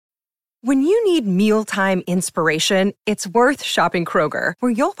When you need mealtime inspiration, it's worth shopping Kroger,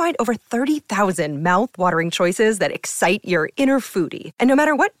 where you'll find over 30,000 mouth-watering choices that excite your inner foodie. And no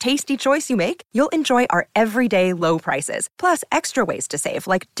matter what tasty choice you make, you'll enjoy our everyday low prices, plus extra ways to save,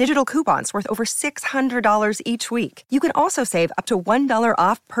 like digital coupons worth over $600 each week. You can also save up to $1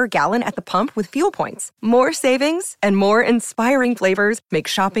 off per gallon at the pump with fuel points. More savings and more inspiring flavors make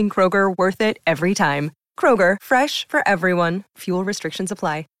shopping Kroger worth it every time. Kroger, fresh for everyone. Fuel restrictions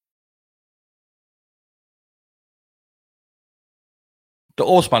apply. The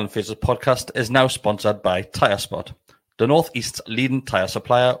All Smiling Faces podcast is now sponsored by Tyre Spot, the Northeast's leading tyre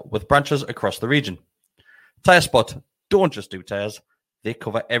supplier with branches across the region. Tyre Spot don't just do tyres, they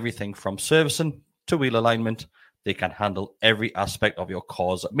cover everything from servicing to wheel alignment. They can handle every aspect of your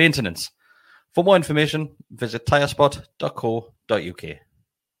car's maintenance. For more information, visit tyrespot.co.uk.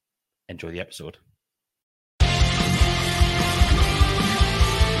 Enjoy the episode.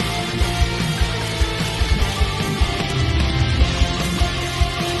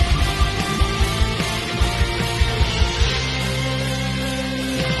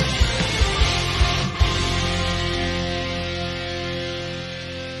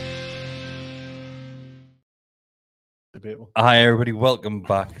 Hi everybody, welcome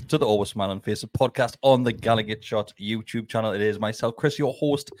back to the Always Smiling Faces podcast on the Gallagher Shot YouTube channel. It is myself, Chris, your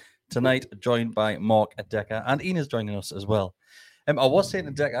host tonight, joined by Mark Decker, and Ian is joining us as well. I was saying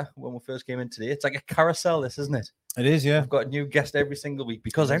to Decker when we first came in today, it's like a carousel, this, isn't it? It is, yeah. We've got a new guest every single week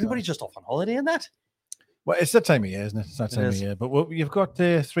because everybody's just off on holiday and that. Well, it's that time of year, isn't it? It's that time of year. But you've got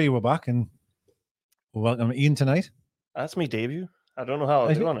three. We're back, and we're welcome Ian tonight. That's my debut. I don't know how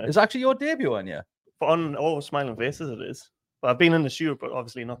I'll do on it. It's actually your debut on, yeah. But on All Smiling Faces, it is. But I've been in the show, but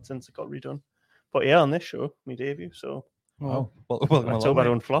obviously not since it got redone. But yeah, on this show, my debut. So, well, let's hope I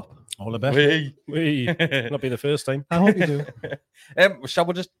don't flop. All the best. We not be the first time. I hope you do. Shall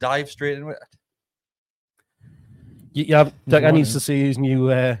we just dive straight into it? Yeah, Decker needs to see his new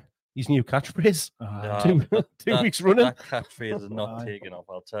catchphrase. Two weeks running. That catchphrase is not taken off,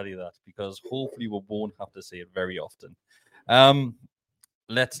 I'll tell you that, because hopefully we won't have to say it very often.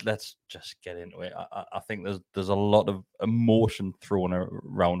 Let's just get into it. I think there's a lot of emotion thrown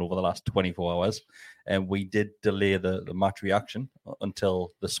around over the last 24 hours, and we did delay the match reaction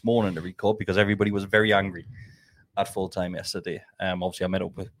until this morning to record because everybody was very angry at full time yesterday. Obviously, I met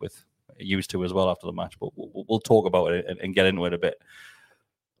up with used to as well after the match, but we'll talk about it and get into it a bit.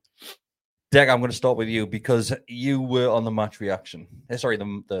 Deck, I'm going to start with you because you were on the match reaction. Sorry, the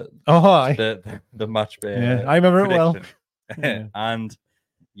match. Yeah, I remember prediction. It well. Yeah. And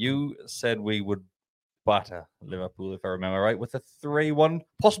you said we would batter Liverpool, if I remember right, with a 3-1,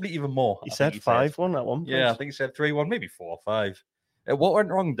 possibly even more. He said 5-1 at one point. Yeah, I think he said 3-1, maybe 4 or 5. What went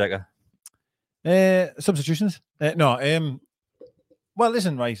wrong, Decker? Substitutions? No. Well,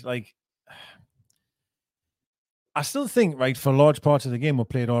 listen, right, like, I still think, right, for large parts of the game, we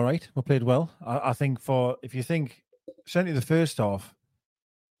played all right. We played well. I think if you think, certainly the first half,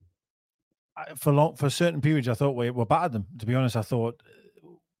 for certain periods, I thought we battered them. To be honest, I thought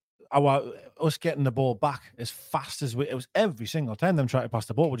us getting the ball back as fast as it was every single time them trying to pass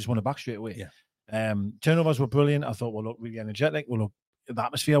the ball, we just won it back straight away. Yeah. Turnovers were brilliant. I thought we looked really energetic. The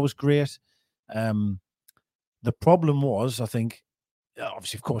atmosphere was great. The problem was, I think,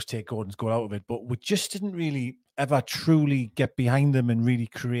 obviously, of course, take Gordon's goal out of it, but we just didn't really ever truly get behind them and really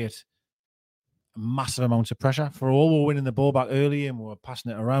create massive amounts of pressure. For all, we were winning the ball back early and we were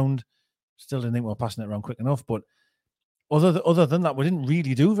passing it around. Still didn't think we were passing it around quick enough, but other than that, we didn't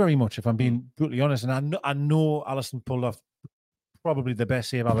really do very much, if I'm being brutally honest. And I know Alisson pulled off probably the best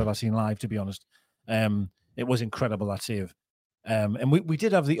save I've ever seen live, to be honest. It was incredible, that save. And we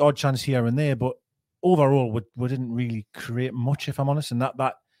did have the odd chance here and there, but overall, we didn't really create much, if I'm honest. And that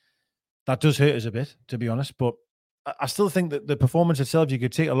does hurt us a bit, to be honest. But I still think that the performance itself, you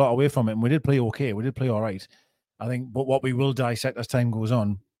could take a lot away from it. And we did play okay. We did play all right. I think, but what we will dissect as time goes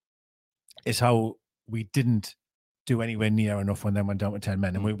on is how we didn't do anywhere near enough when they went down to 10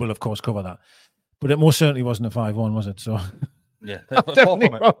 men. And we will, of course, cover that. But it most certainly wasn't a 5-1, was it? So yeah,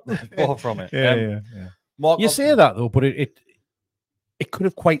 far from it. Yeah. Mark, you say that, though, but it could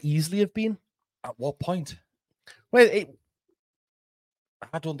have quite easily have been. At what point? Well,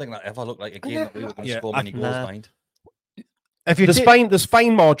 I don't think that ever looked like a game that we were going to score many goals behind. There's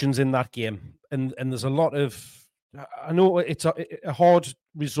fine margins in that game, and there's a lot of. I know it's a hard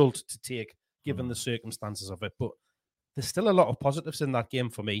result to take given the circumstances of it, but there's still a lot of positives in that game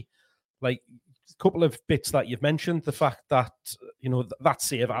for me. Like a couple of bits that you've mentioned, the fact that that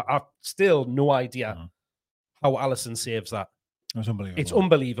save, I've still no idea how Alisson saves that. It's unbelievable. It's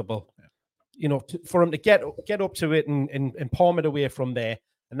unbelievable. Yeah. For him to get up to it and palm it away from there,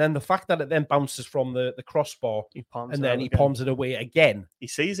 And then the fact that it then bounces from the crossbar He palms and it then out he again. palms it away again. He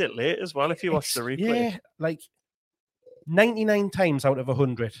sees it late as well if you watch the replay. Yeah, like 99 times out of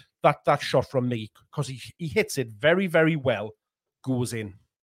 100, that shot from me, because he hits it very, very well, goes in.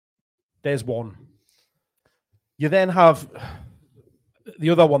 There's one. You then have the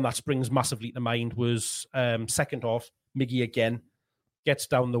other one that springs massively to mind was second half. Miggy again gets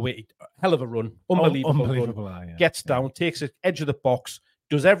down the way. Hell of a run. Unbelievable run. Gets down, takes it edge of the box,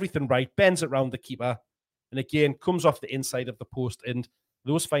 does everything right, bends it around the keeper, and again comes off the inside of the post. And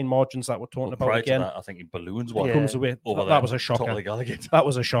those fine margins that we're talking about again. That, I think he balloons one. Comes away. That was a shocker. That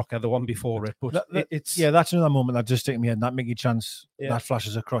was a shocker, the one before it. But it's that's another moment that just sticking me in. That Miggy chance that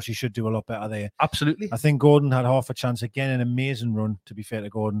flashes across, he should do a lot better there. Absolutely. I think Gordon had half a chance again, an amazing run, to be fair to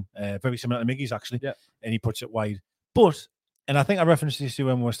Gordon. Very similar to Miggy's, actually. Yeah. And he puts it wide. But, and I think I referenced this to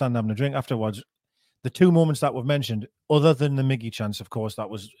when we were standing having a drink afterwards, the two moments that we've mentioned, other than the Miggy chance, of course,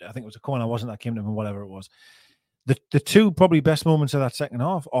 that was, I think it was a corner, wasn't that came to him, whatever it was. The two probably best moments of that second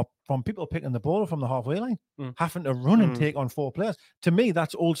half are from people picking the ball from the halfway line, having to run and take on four players. To me,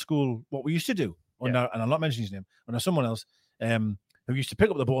 that's old school, what we used to do. And I'm not mentioning his name, under someone else who used to pick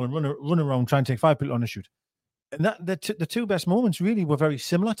up the ball and run around, try and take five people on a shoot. And that the two best moments really were very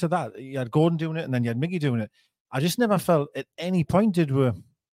similar to that. You had Gordon doing it, and then you had Miggy doing it. I just never felt at any point did we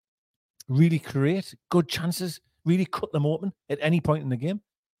really create good chances, really cut them open at any point in the game.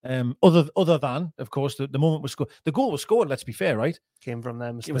 Other than, of course, the moment was scored. The goal was scored, let's be fair, right? Came from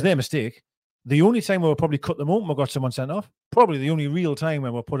their mistake. It was their mistake. The only time where we probably cut them open, we got someone sent off. Probably the only real time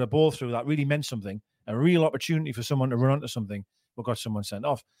when we put a ball through that really meant something, a real opportunity for someone to run onto something, we got someone sent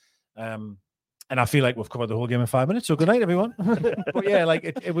off. And I feel like we've covered the whole game in 5 minutes. So good night, everyone. But yeah, like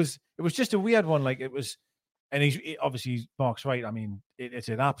it was just a weird one. Like it was, and obviously Mark's right. I mean, it's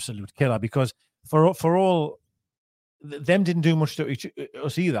an absolute killer because for all. Them didn't do much to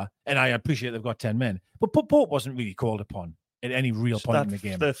us either, and I appreciate they've got 10 men. But Pope wasn't really called upon at any real point in the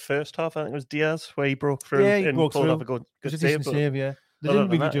game. The first half, I think it was Diaz where he broke through. Yeah, he broke through. Off a good save. Yeah, they didn't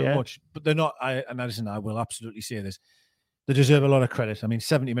really do much, but they're not. I will absolutely say this: they deserve a lot of credit. I mean,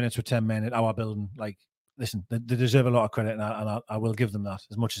 70 minutes with 10 men at our building. Like, listen, they deserve a lot of credit, and I will give them that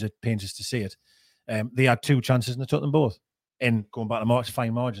as much as it pains us to see it. They had two chances and they took them both. And going back to Mark's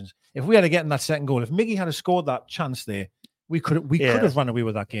fine margins, if we had to get in that second goal, if Miggy had scored that chance there, we could have run away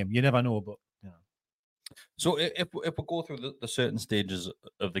with that game. You never know, but So if we go through the certain stages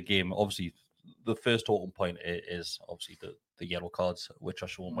of the game, obviously the first talking point is obviously the yellow cards, which are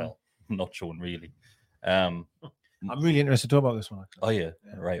shown well, not shown really. I'm really interested to talk about this one. Actually. Oh yeah,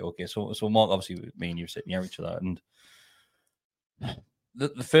 right, okay. So Mark, obviously me and you sitting near each other, and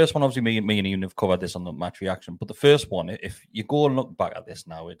the first one, obviously, me and Ian have covered this on the match reaction. But the first one, if you go and look back at this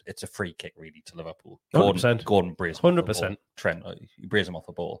now, it's a free kick really to Liverpool. 100%. Gordon braces 100%. Trent, he braces him off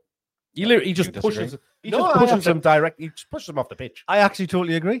the ball. He just pushes. He just pushes him direct. He just pushes him off the pitch. I actually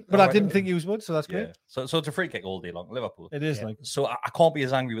totally agree, but I didn't think he would, so that's great. So it's a free kick all day long, Liverpool. It is like. So I can't be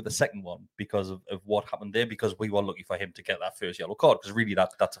as angry with the second one because of what happened there, because we were lucky for him to get that first yellow card. Because really,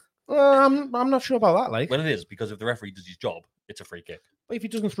 that's a. I'm not sure about that. Like, well, it is, because if the referee does his job, it's a free kick. But if he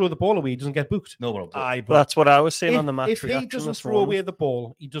doesn't throw the ball away, he doesn't get booked. No, but that's what I was saying on the match. If he doesn't throw away the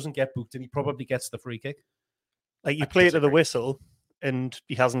ball, he doesn't get booked, and he probably gets the free kick. Like you play to the whistle, and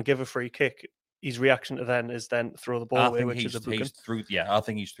he hasn't given a free kick. His reaction to then is then throw the ball away, which is a booking. I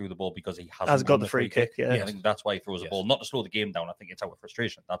think he's through the ball because he has got the free kick. Yeah, I think that's why he throws the ball, not to slow the game down. I think it's out of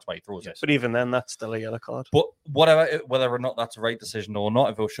frustration. That's why he throws it. But even then, that's still a yellow card. But whether or not that's the right decision or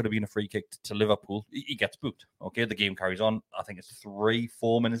not, if it should have been a free kick to Liverpool, he gets booked. Okay, the game carries on. I think it's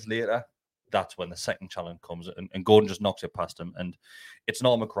 3-4 minutes later. That's when the second challenge comes, and Gordon just knocks it past him, and it's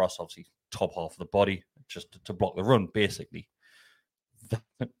not him across, obviously top half of the body, just to block the run, basically.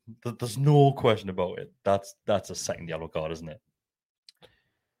 There's no question about it. That's a second yellow card, isn't it?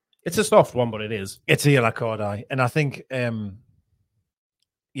 It's a soft one, but it is. It's a yellow card, and I think, I mean,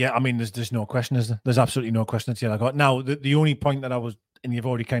 there's no question, is there? There's absolutely no question it's a yellow card. Now, the only point that I was, and you've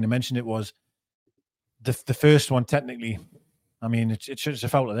already kind of mentioned it, was the first one. Technically, I mean, it's a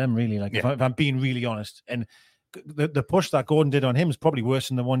foul to them, really. Like if I'm being really honest, and the push that Gordon did on him is probably worse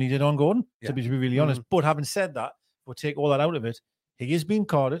than the one he did on Gordon. To be really honest. But having said that, we'll take all that out of it. He is being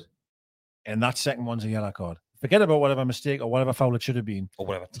carded, and that second one's a yellow card. Forget about whatever mistake or whatever foul it should have been. Or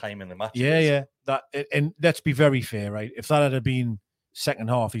whatever time in the match. Yeah. And let's be very fair, right? If that had been second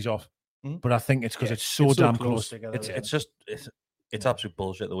half, he's off. But I think it's because it's so damn close together. It's just It's absolute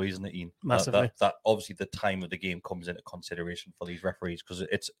bullshit, though, isn't it, Ian? Massively. That obviously the time of the game comes into consideration for these referees because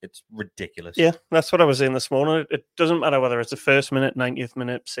it's ridiculous. Yeah, that's what I was saying this morning. It doesn't matter whether it's the first minute, 90th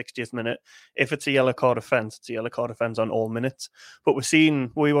minute, 60th minute. If it's a yellow card offence, it's a yellow card offence on all minutes. But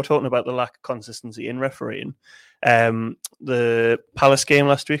we were talking about the lack of consistency in refereeing. The Palace game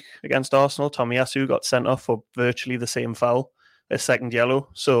last week against Arsenal, Tomiyasu got sent off for virtually the same foul, a second yellow.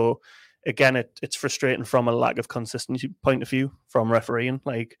 So again, it's frustrating from a lack of consistency point of view from refereeing.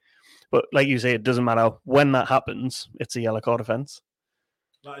 But like you say, it doesn't matter when that happens. It's a yellow card offence.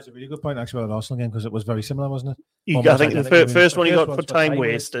 That is a really good point, actually, about the Arsenal game because it was very similar, wasn't it? I think the first one he got for time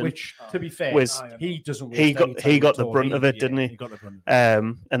wasting, which, to be fair, he doesn't. He got the brunt of it, didn't he? He got the brunt.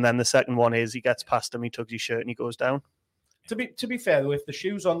 And then the second one is he gets past him, he tugs his shirt, and he goes down. To be fair, though, if the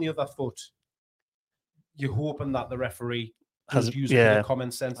shoe's on the other foot, you're hoping that the referee has used a bit of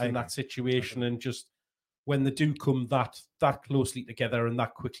common sense in that situation, and just when they do come that closely together and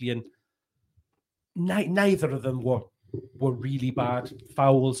that quickly, and neither of them were really bad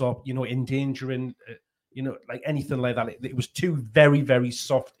fouls or endangering like anything like that. It was two very, very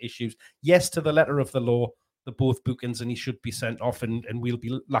soft issues. Yes, to the letter of the law, they're both bookings and he should be sent off, and we'll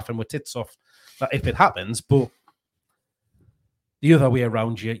be laughing with tits off that if it happens. But the other way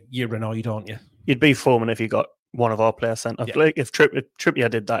around, you're annoyed, aren't you? You'd be foaming if you got one of our players sent off. Yeah. Like if Trippier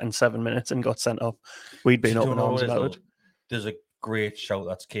did that in 7 minutes and got sent off, we'd be up in arms about it. There's a great shout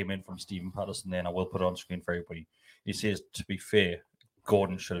that's came in from Stephen Patterson there, and I will put it on screen for everybody. He says, to be fair,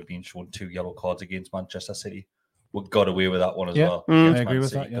 Gordon should have been shown 2 yellow cards against Manchester City. We got away with that one as well. I agree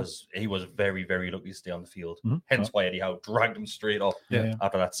with that, because he was very, very lucky to stay on the field. Hence why Eddie Howe dragged him straight off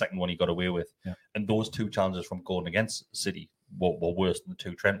after that second one he got away with. And those 2 challenges from Gordon against City were worse than the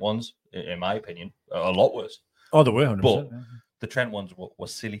 2 Trent ones, in my opinion. A lot worse. Oh, they were 100%. But the Trent ones were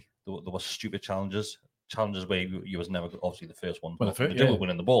silly. They were stupid challenges where you was never, obviously the first one was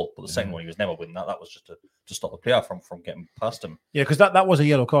winning the ball, but the second one he was never winning that. That was just to stop the player from getting past him. Yeah, because that was a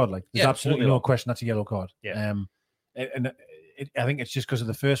yellow card. Like there's absolutely no question that's a yellow card. Yeah. I think it's just because of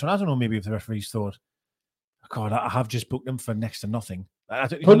the first one. I don't know, maybe if the referees thought, God, I have just booked him for next to nothing.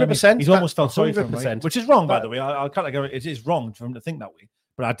 100%. He's almost felt sorry for him, right? Which is wrong, by the way. I can't it is wrong for him to think that way.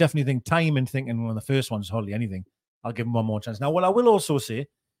 But I definitely think time and thinking when the first one's hardly anything, I'll give him one more chance. Now, what I will also say,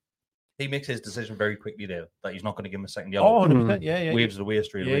 he makes his decision very quickly there that he's not going to give him a second yellow. 100%. Yeah. Waves it away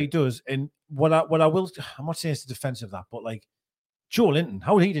straight away. Yeah, he does. And what I will, I'm not saying it's the defense of that, but like Joe Linton,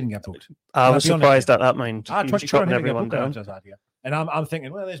 how he didn't get booked? I was surprised at that, mind. I tried chopping everyone down. And I'm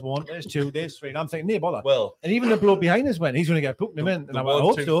thinking, well, there's 1, there's 2, there's 3. And I'm thinking, no bother. Well, and even the bloke behind us went, he's going to get booked in a minute. And I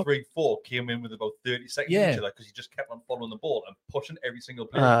hope 2, so. 3, 4 came in with about 30 seconds each other because he just kept on following the ball and pushing every single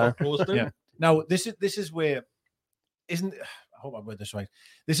player close to him. Now, this is where, I hope I word this right.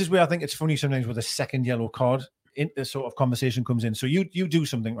 This is where I think it's funny sometimes with a second yellow card, the sort of conversation comes in. So you do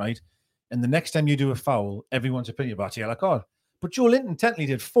something right, and the next time you do a foul, everyone's opinion about a yellow card. But Joe Linton technically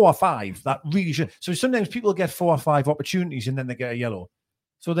did 4 or 5 that really should. So sometimes people get 4 or 5 opportunities and then they get a yellow.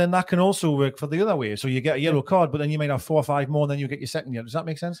 So then that can also work for the other way. So you get a yellow card, but then you might have 4 or 5 more, and then you get your second yellow. Does that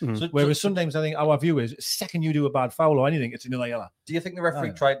make sense? Mm-hmm. Whereas sometimes I think our view is, second you do a bad foul or anything, it's another yellow. Do you think the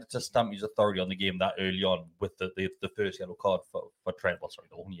referee tried to stamp his authority on the game that early on with the first yellow card for Trent? Well, sorry,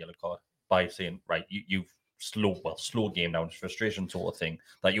 the only yellow card, by saying, right, you've slow game down, frustration sort of thing,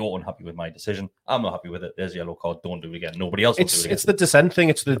 that you're unhappy with my decision. I'm not happy with it. There's a yellow card. Don't do it again. Nobody else will do it again. It's the dissent thing.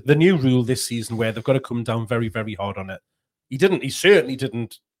 It's the new rule this season where they've got to come down very, very hard on it. He certainly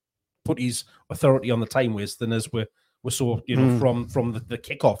didn't put his authority on the time wasting, as we saw, from the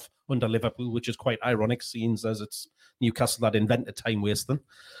kickoff under Liverpool, which is quite ironic, seeing as it's Newcastle that invented time wasting.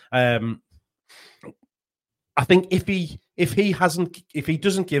 I think if he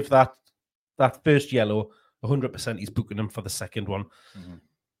doesn't give that first yellow, 100% he's booking him for the second one. Mm-hmm.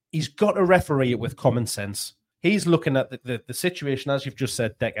 He's got to referee it with common sense. He's looking at the situation, as you've just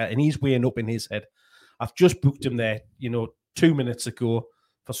said, Decker, and he's weighing up in his head. I've just booked him there, 2 minutes ago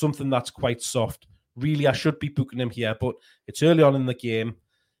for something that's quite soft. Really, I should be booking him here, but it's early on in the game.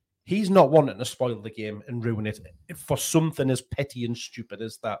 He's not wanting to spoil the game and ruin it for something as petty and stupid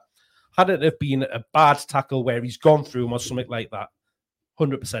as that. Had it have been a bad tackle where he's gone through him or something like that,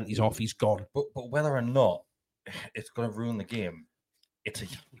 100% he's off, he's gone. But whether or not it's going to ruin the game, it's a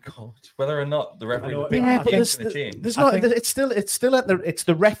yellow card. Whether or not the referee it's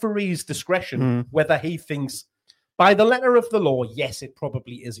the referee's discretion whether he thinks, by the letter of the law, yes, it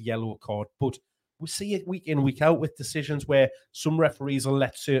probably is a yellow card, but we see it week in, week out with decisions where some referees will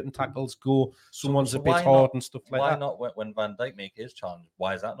let certain tackles go, someone's a bit hard and stuff like that. Why not when Van Dijk make his challenge?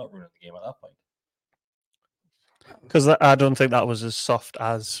 Why is that not ruining the game at that point? Because I don't think that was as soft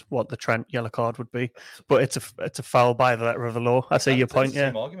as what the Trent yellow card would be, but it's a foul by the letter of the law. I see your point.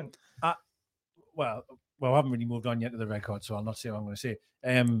 Yeah. Argument. Well, I haven't really moved on yet to the red card, so I'll not say what I'm going to say.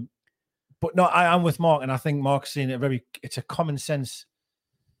 But no, I am with Mark, and I think Mark's saying it's a common sense,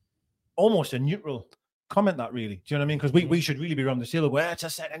 almost a neutral comment. That really, do you know what I mean? Because we should really be around the table. Well, it's a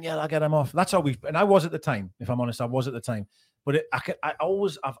second yellow, I'll get him off. That's how and I was at the time. If I'm honest, I was at the time. But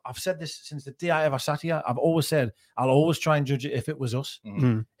I've said this since the day I ever sat here. I've always said I'll always try and judge it if it was us,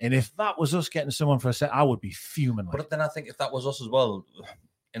 and if that was us getting someone for a set, I would be fuming. But then I think if that was us as well,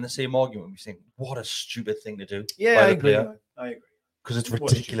 in the same argument, we'd be saying, "What a stupid thing to do!" Yeah, I agree. Because it's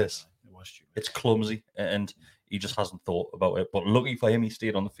ridiculous. It was stupid. It's clumsy, and he just hasn't thought about it. But lucky for him, he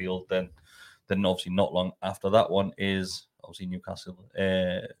stayed on the field. Then obviously not long after that one is obviously Newcastle.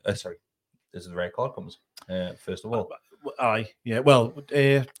 Sorry, this is the red card comes first of all. Aye, yeah. Well,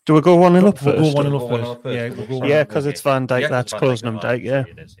 do we go 1-0 up first? We'll go 1-0 first. Yeah, we'll go yeah, because it's Van Dijk that's closing him Dijk. Yeah,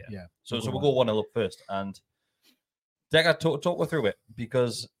 it is, yeah. So we'll go 1-0 up first, and Decker, talk me through it,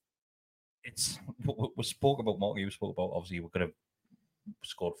 because it's we spoke about Mark. You spoke about obviously we're going to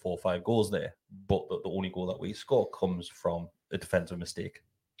scored 4 or 5 goals there, but the only goal that we score comes from a defensive mistake,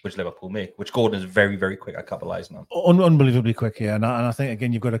 which Liverpool make, which Gordon is very, very quick at capitalising on. Unbelievably quick, yeah. And I think,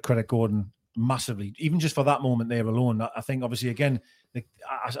 again, you've got to credit Gordon massively, even just for that moment there alone. I think, obviously, again,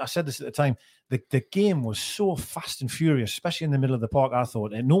 I said this at the time, the game was so fast and furious, especially in the middle of the park, I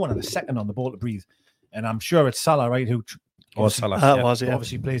thought, and no one had a second on the ball to breathe. And I'm sure it's Salah, right, who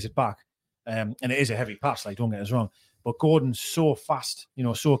obviously plays it back. And it is a heavy pass, like, don't get us wrong. But Gordon's so fast,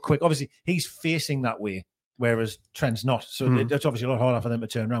 so quick. Obviously, he's facing that way, whereas Trent's not. So that's obviously a lot harder for them to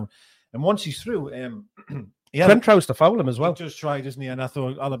turn around. And once he's through, Trent tries to foul him as well. He just tried, doesn't he? And I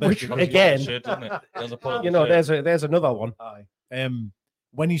thought, again, there's another one.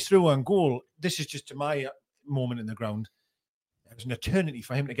 When he's through on goal, this is just to my moment in the ground. It was an eternity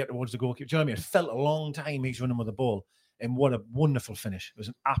for him to get towards the goalkeeper. Do you know what I mean? It felt a long time he's running with the ball. And what a wonderful finish. It was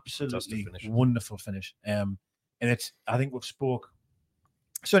an absolutely wonderful finish. And I think we've spoke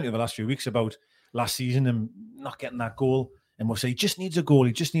certainly over the last few weeks about last season and not getting that goal. And we'll say he just needs a goal.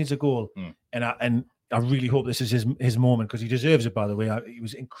 He just needs a goal. And I really hope this is his moment, because he deserves it, by the way. He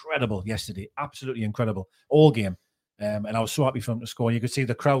was incredible yesterday. Absolutely incredible. All game. And I was so happy for him to score. You could see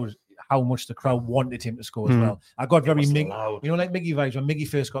the crowd, how much the crowd wanted him to score as well. I got very Miggy, like Miggy vibes when Miggy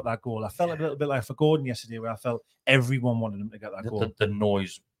first got that goal. I felt a little bit like for Gordon yesterday, where I felt everyone wanted him to get that goal. The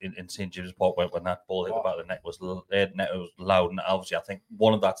noise in St. James's Park when that ball hit the back of the net was loud, and obviously I think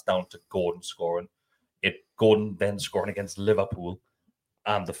one of that's down to Gordon scoring. Gordon then scoring against Liverpool,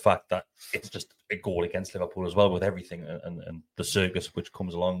 and the fact that it's just a goal against Liverpool as well, with everything and the circus which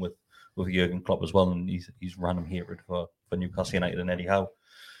comes along with Jurgen Klopp as well, and he's random hatred for Newcastle United and Eddie Howe,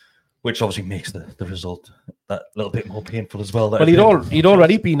 which obviously makes the result that little bit more painful as well. Well, he'd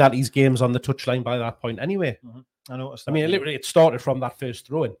already been at his games on the touchline by that point anyway. I noticed. I mean, literally, it started from that first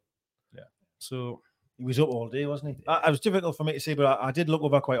throw-in. Yeah. So he was up all day, wasn't he? It was difficult for me to see, but I did look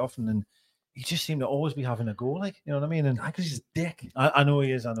over quite often, and he just seemed to always be having a go, like, you know what I mean? And because he's a dick. I know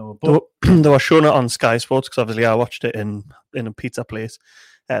he is. I know. But they were showing it on Sky Sports, because obviously I watched it in a pizza place,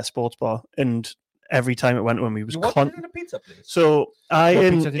 sports bar, and every time it went when we was in a pizza place. So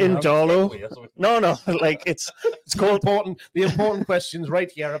in Darlow. No, like it's called the important questions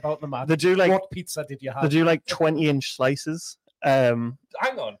right here about the match. They do like, what pizza did you have? They do like 20-inch slices. Hang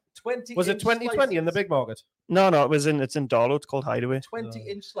on, 20. Was it 2020 in the big market? No, it's in Darlow. It's called Hideaway.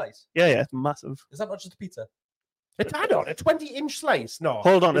 20-inch slice. Yeah, it's massive. Is that not just a pizza? Hang on, a 20-inch slice? No.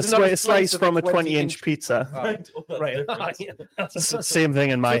 Hold on, a slice from a 20-inch pizza. Right. Same thing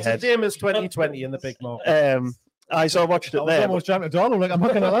in my head. It's the same as 2020 in the big market. I watched it there. I was almost trying to Darlow, like, I'm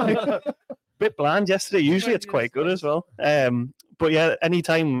not going to lie. Bit bland yesterday. Usually it's quite good as well. But yeah,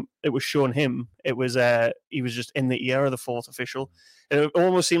 anytime it was shown him, it was he was just in the ear of the fourth official. It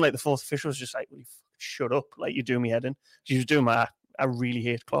almost seemed like the fourth official was just like, "Will you shut up? Like, you're doing me head in." She was doing I really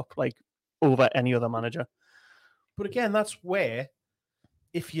hate Klopp, like, over any other manager. But again, that's where,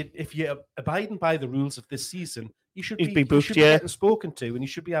 if you're abiding by the rules of this season, you should be booked, getting spoken to, and you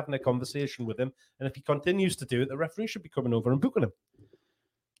should be having a conversation with him. And if he continues to do it, the referee should be coming over and booking him.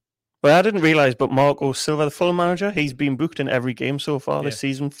 Well, I didn't realise, but Marco Silva, the Fulham manager, he's been booked in every game so far this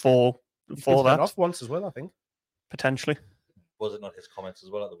season for that. Off once as well, I think. Potentially. Was it not his comments as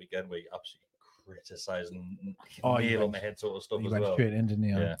well at the weekend where he absolutely criticising nail on the head sort of stuff as well? Straight in, didn't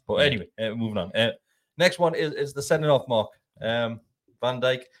he? Yeah. But anyway, moving on. Next one is the sending off, Mark. Van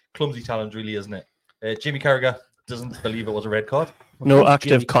Dijk, clumsy challenge, really, isn't it? Jimmy Carragher doesn't believe it was a red card. No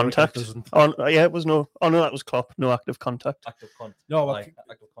active contact. It was no. Oh no, that was Klopp. No active contact. Active contact. No, active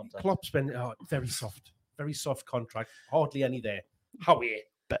contact. Klopp's been very soft very soft contact, hardly any there. Howie,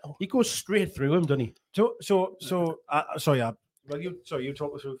 Bell. he goes straight through him, doesn't he? Sorry, you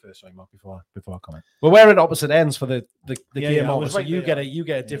talk us through first, sorry, Mark, before I comment. Well, we're at opposite ends for the game, I was obviously. right You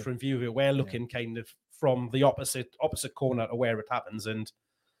get a different view of it. We're looking kind of from the opposite corner to where it happens, and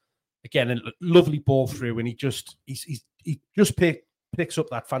again, a lovely ball through, and he just picks up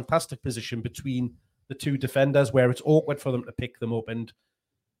that fantastic position between the two defenders, where it's awkward for them to pick them up, and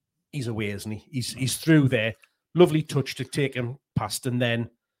he's away, isn't he? He's through there. Lovely touch to take him past, and then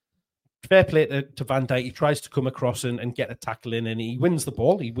fair play to Van Dijk. He tries to come across and get a tackle in, and he wins the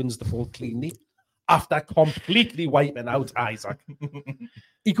ball. He wins the ball cleanly after completely wiping out Isaac.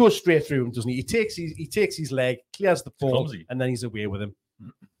 He goes straight through him, doesn't he? He takes his leg, clears the ball, and then he's away with him.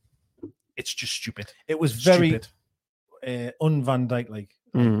 It's just stupid. It was very un-Van Dijk like.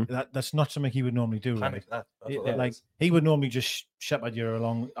 That's not something he would normally do. Right? He would normally just shepherd you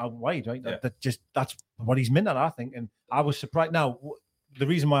along out wide, right? Yeah. That's what he's meant at, I think. And I was surprised. Now, the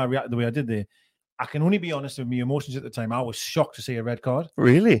reason why I reacted the way I did there, I can only be honest with my emotions at the time. I was shocked to see a red card.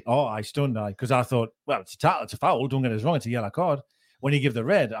 Really? Oh, I stunned, because I thought, well, it's a foul. Don't get us wrong, it's a yellow card. When he gave the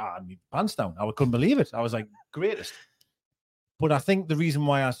red, my pants down. I couldn't believe it. I was like, greatest. But I think the reason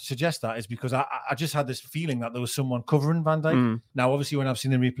why I suggest that is because I just had this feeling that there was someone covering Van Dijk. Now, obviously, when I've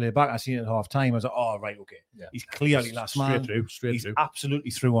seen the replay back, I seen it at half time. I was like, oh, right, okay. Yeah. He's clearly last man. He's absolutely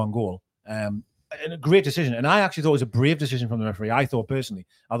through on goal. And a great decision. And I actually thought it was a brave decision from the referee. I thought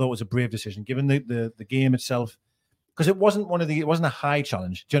it was a brave decision, given the game itself. Because it wasn't it wasn't a high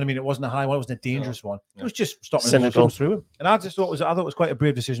challenge. Do you know what I mean? It wasn't a high one. It wasn't a dangerous one. It was just stopping through him. And I thought it was quite a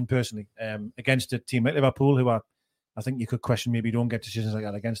brave decision personally, against a team like Liverpool, who are, I think you could question, maybe don't get decisions like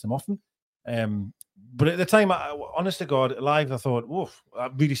that against them often. But at the time, honest to God, live, I thought, woof,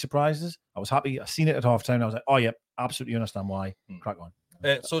 that really surprised us. I was happy. I seen it at half time. I was like, oh, yeah, absolutely understand why. Crack on.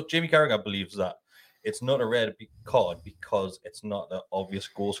 So Jamie Carragher believes that it's not a red card because it's not an obvious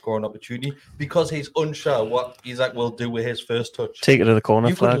goal scoring opportunity, because he's unsure what Isaac will do with his first touch. Take it to the corner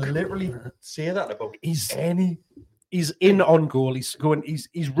you flag. You could literally say that about he's in on goal. He's going.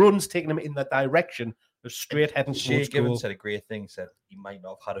 His runs taking him in that direction. Straight heading towards goal. Given said a great thing. Said he might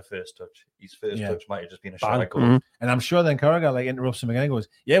not have had a first touch. His first touch might have just been a shy goal. And I'm sure then Carragher interrupts him again and goes,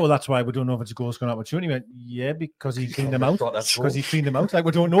 "Yeah, well, that's why we don't know if it's a goal scoring opportunity." He went, "Yeah, because he cleaned him out. Because he cleaned him out. Like,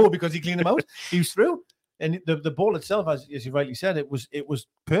 we don't know because he cleaned him out. He was through." And the ball itself, as you rightly said, it was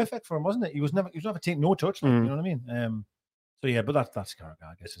perfect for him, wasn't it? He was never taking no touch. Like, you know what I mean? So yeah, but that's Carragher,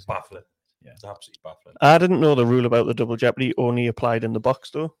 I guess. It's baffling. Yeah, it's absolutely baffling. I didn't know the rule about the double jeopardy only applied in the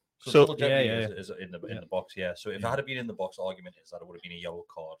box though. So is in the box, yeah. So if it had been in the box, the argument is that it would have been a yellow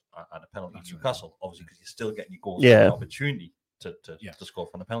card and a penalty to Newcastle, obviously, because you're still getting your goals an opportunity to score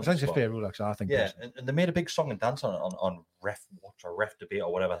from the penalty. It's a fair rule, actually, I think. Yeah, and they made a big song and dance on Ref Watch or Ref Debate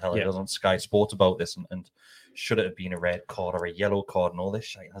or whatever the hell it is on Sky Sports about this, and should it have been a red card or a yellow card and all this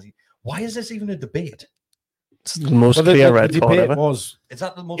shit? Why is this even a debate? It's the most clear red card ever. Is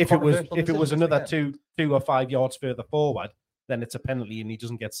that the most? If it was another 2 or 5 yards further forward, then it's a penalty and he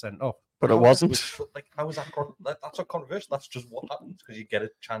doesn't get sent off. But it wasn't. How is that? That's not controversial. That's just what happens because you get a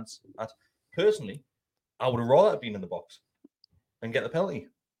chance at. Personally, I would have rather been in the box and get the penalty.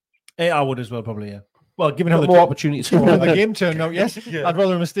 Yeah, I would as well, probably. Yeah. Well, given how more opportunities for the game turned out, yes, I'd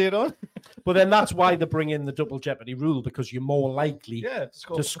rather have stayed on. But then that's why they bring in the double jeopardy rule, because you're more likely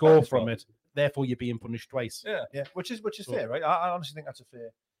to score from it. Therefore, you're being punished twice. Yeah, which is fair, right? I honestly think that's fair.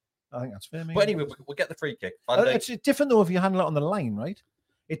 I think that's fair. But anyway, we'll get the free kick. It's different though if you handle it on the line, right?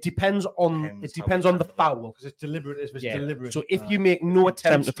 It depends on the foul, because it's deliberate. It's deliberate. So if you make no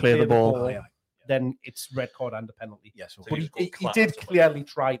attempt to play the ball, then it's red card and a penalty. Yes, but he did clearly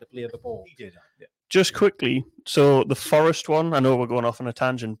try to play the ball. He did. Yeah. Just quickly, so the Forest one, I know we're going off on a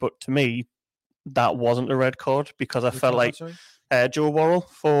tangent, but to me, that wasn't a red card because I felt like Joe Worrell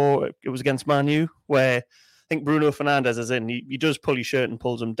it was against Man U, where I think Bruno Fernandes is in. He does pull his shirt and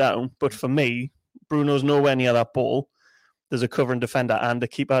pulls him down, but for me, Bruno's nowhere near that ball. There's a covering defender and a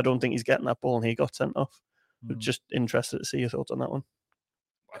keeper. I don't think he's getting that ball, and he got sent off. Just interested to see your thoughts on that one.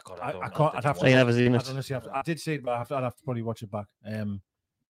 I can't. I'd have to. I never seen it. I did see it, but I'd have to probably watch it back.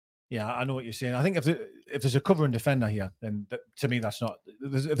 Yeah, I know what you're saying. I think if there's a covering defender here, then to me that's not.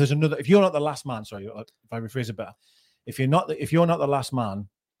 If there's another, if you're not the last man, sorry, if I rephrase it better, if you're not the last man,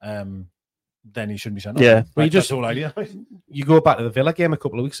 then he shouldn't be sent off. Yeah, but that's the whole idea. You go back to the Villa game a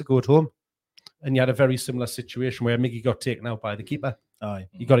couple of weeks ago at home, and you had a very similar situation where Miggy got taken out by the keeper. Aye,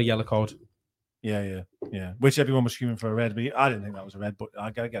 he got a yellow card. Yeah. Which everyone was screaming for a red, but I didn't think that was a red. But I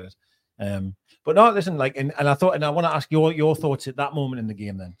get it. But no, listen, and I want to ask your thoughts at that moment in the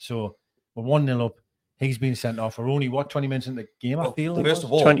game. Then, so we're 1-0 up. He's been sent off for only, 20 minutes in the game, I feel. First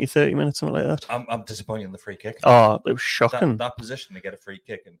of all, 20, 30 minutes, something like that. I'm disappointed in the free kick. Oh, it was shocking. That position to get a free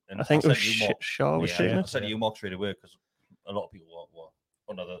kick. And I think it was Shaw was shooting I it. said you Mark straight away because a lot of people were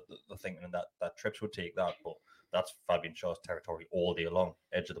under the thinking that Trips would take that, but that's Fabian Shaw's territory all day long,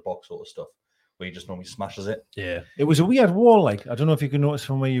 edge of the box sort of stuff, where he just normally smashes it. Yeah. It was a weird wall, like, I don't know if you can notice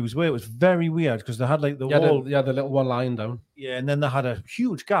from where you was. It was very weird because they had like the wall. Yeah, the little one lying down. Yeah, and then they had a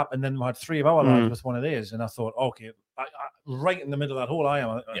huge gap, and then we had 3 of our lads with one of these, and I thought, okay, I, right in the middle of that hole,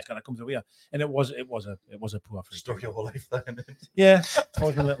 it's going to come to here, and it was a poor free. Stuck your whole life then. Yeah, a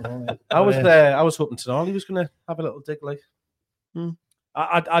little hole, yeah. I was hoping Tonali was going to have a little dig, like.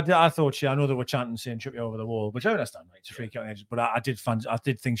 I thought I know they were chanting saying trip you over the wall, which I understand, right? It's a free kick, but I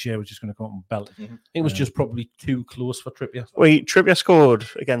did think Shea was just going to come up and belt it. It was just probably too close for Trippier. Trippier scored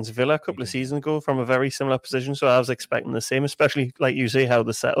against Villa a couple of seasons ago from a very similar position, so I was expecting the same, especially like you say how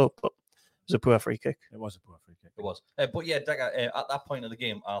the set up. But it was a poor free kick. It was a poor free kick. It was, but yeah, at that point of the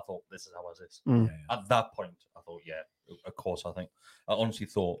game, I thought this is how it is. At that point, I thought, yeah, of course. I honestly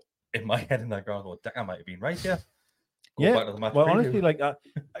thought in my head in that ground, Decker might have been right here. Yeah, well, honestly, like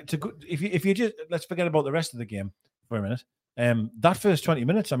if you just let's forget about the rest of the game for a minute. That first 20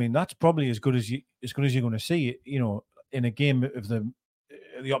 minutes, I mean, that's probably as good as you're going to see, in a game of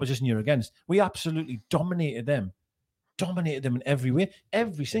the opposition you're against. We absolutely dominated them in every way,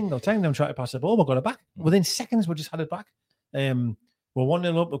 every single time. Them trying to pass the ball, we got it back within seconds. We just had it back. We're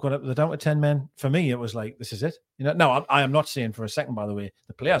 1-0 up. We've got it. They're down to 10 men. For me, it was like, this is it. Now I am not saying for a second, by the way,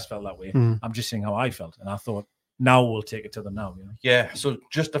 the players felt that way. I'm just saying how I felt, and I thought, now we'll take it to them now. Yeah, so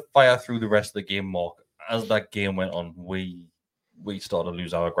just to fire through the rest of the game, Mark, as that game went on, we started to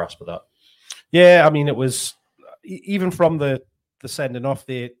lose our grasp of that. Yeah, I mean, it was even from the sending off,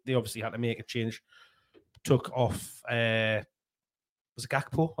 they obviously had to make a change. Took off, was it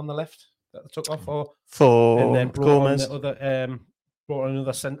Gakpo on the left that they took off for and then Gomez. Brought on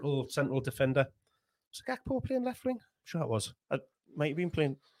another central defender. Was it Gakpo playing left wing? I'm sure it was. Might have been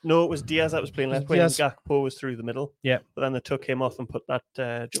playing. No, it was Diaz that was playing left wing. Gakpo was through the middle. Yeah, but then they took him off and put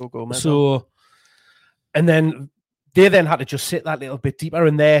that Joe Gomez. So, and then they had to just sit that little bit deeper,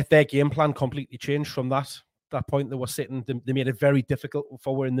 and their game plan completely changed from that point. They were sitting. They made it very difficult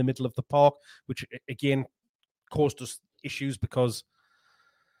for we're in the middle of the park, which again caused us issues because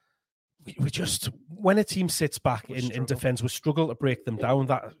we just, when a team sits back in defence, we struggle to break them down.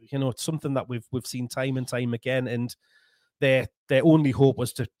 That it's something that we've seen time and time again, and their only hope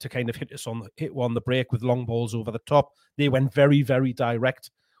was to kind of hit on the break with long balls over the top. They went very, very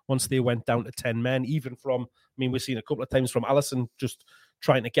direct once they went down to 10 men. Even from, we've seen a couple of times from Alisson just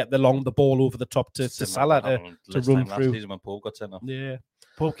trying to get the ball over the top to Salah to run through. When Pope got sent off. Yeah,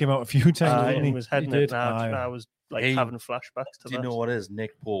 Pope came out a few times. He was heading it. I was like having flashbacks to that. Do you know what it is?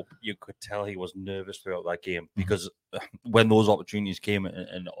 Nick Pope, you could tell he was nervous throughout that game because when those opportunities came,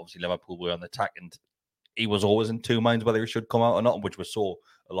 and obviously Liverpool were on the attack, and he was always in two minds whether he should come out or not, which we saw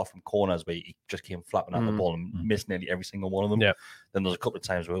a lot from corners where he just came flapping at the ball and missed nearly every single one of them. Yeah. Then there's a couple of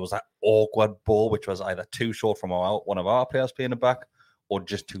times where it was that awkward ball, which was either too short from one of our players playing it back or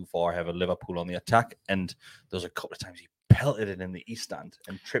just too far ahead of Liverpool on the attack. And there's a couple of times he pelted it in the East Stand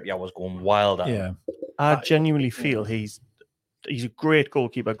and Trippier was going wild at him. I genuinely feel he's a great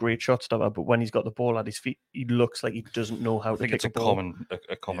goalkeeper, great shot stopper, but when he's got the ball at his feet, he looks like he doesn't know how to kick it's a ball.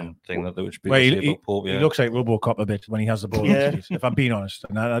 a common thing that there would be. He looks like RoboCop a bit when he has the ball. If I'm being honest,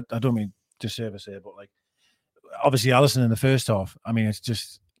 and I don't mean disservice here, but like obviously Alisson in the first half. It's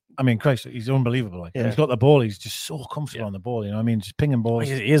just, Christ, he's unbelievable. Like he's got the ball, he's just so comfortable on the ball. Just pinging balls.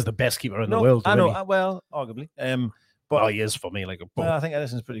 He is the best keeper in the world. I know. Well, arguably. But he is for me. I think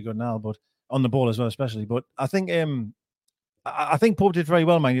Edison's pretty good now, but on the ball as well, especially. But I think Pope did very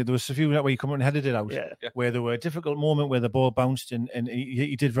well, mind you. There was a few where he come and headed it out, where there were a difficult moment where the ball bounced, and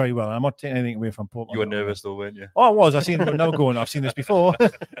he did very well. I'm not taking anything away from Pope. You were nervous though, weren't you? Oh, I was. I've seen him now going. I've seen this before.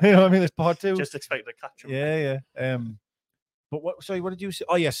 This part two. Just expect to catch him. Yeah. But what? Sorry, what did you say?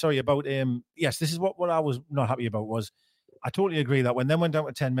 Oh, yes. Sorry about Yes, this is what I was not happy about was. I totally agree that when they went down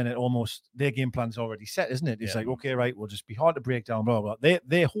to 10 minutes, almost their game plan's already set, isn't it? It's like, okay, right, we'll just be hard to break down, blah, blah, blah.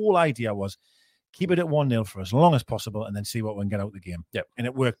 Their whole idea was keep it at 1-0 for as long as possible and then see what we can get out of the game. Yep. And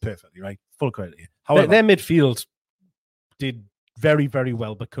it worked perfectly, right? Full credit to you. However, their midfield did very, very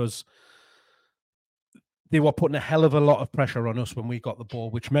well because they were putting a hell of a lot of pressure on us when we got the ball,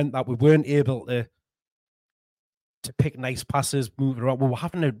 which meant that we weren't able to pick nice passes, move around. We were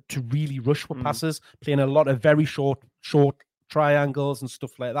having to really rush with passes, playing a lot of very short triangles and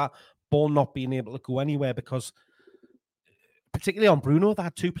stuff like that. Ball not being able to go anywhere because, particularly on Bruno, they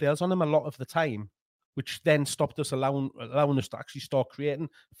had two players on him a lot of the time, which then stopped us allowing us to actually start creating,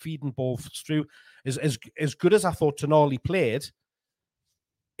 feeding balls through. As good as I thought Tonali played,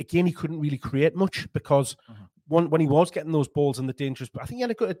 again, he couldn't really create much because when he was getting those balls in the dangerous, I think he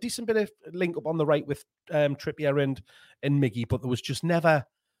had a decent bit of link up on the right with Trippier and Miggy, but there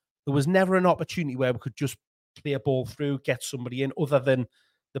was never an opportunity where we could just play a ball through, get somebody in, other than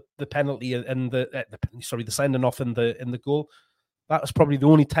the penalty and the sending off in the goal. That was probably the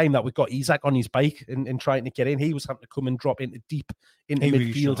only time that we got Isak on his bike and trying to get in. He was having to come and drop into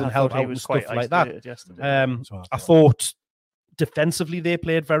midfield and help out and stuff like that. I thought defensively they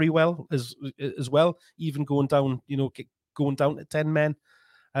played very well as well, even going down to 10 men.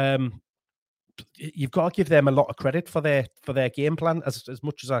 You've got to give them a lot of credit for their game plan, as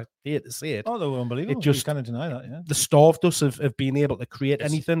much as I hate to say it. Oh, they were unbelievable. You can't deny that, yeah. They starved us of being able to create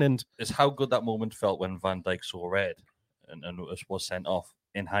anything. And it's how good that moment felt when Van Dijk saw red and was sent off.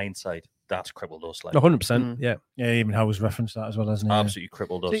 In hindsight, that's crippled us. 100%, yeah. Yeah, even how was referenced that as well, hasn't it? Absolutely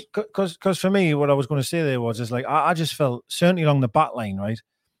crippled us. Because for me, what I was going to say there was like, I just felt, certainly along the back line, right?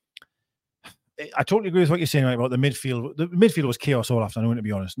 I totally agree with what you're saying, right, about the midfield. The midfield was chaos all afternoon, to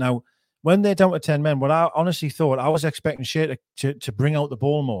be honest. Now, when they're down to 10 men, what I honestly thought, I was expecting Shea to bring out the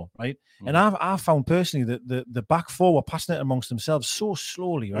ball more, right? And I found personally that the back four were passing it amongst themselves so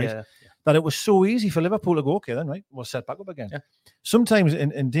slowly, right? Yeah. That it was so easy for Liverpool to go, okay, then, right, we'll set back up again. Yeah. Sometimes,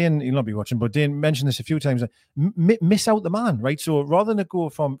 and Dane, you'll not be watching, but Dane mentioned this a few times, miss out the man, right? So rather than go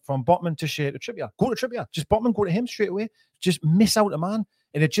from Botman to Shea to Trippier, go to Trippier. Just Botman, go to him straight away. Just miss out the man,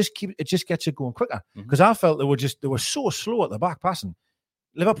 and it just gets it going quicker. Because I felt they were so slow at the back passing.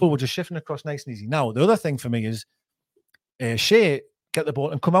 Liverpool were just shifting across nice and easy. Now, the other thing for me is Shea, get the ball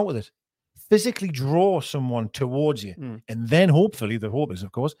and come out with it. Physically draw someone towards you. And then hopefully, the hope is,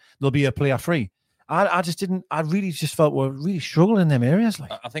 of course, there'll be a player free. I really just felt we're really struggling in them areas.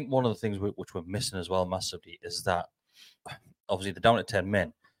 Like, I think one of the things which we're missing as well massively is that obviously they're down to 10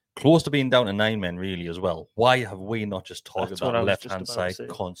 men. Close to being down to 9 men, really, as well. Why have we not just targeted that left-hand side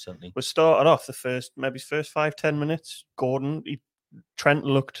constantly? We started off the first 5-10 minutes. Trent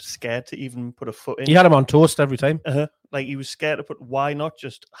looked scared to even put a foot in. He had him on toast every time. Like he was scared to put. Why not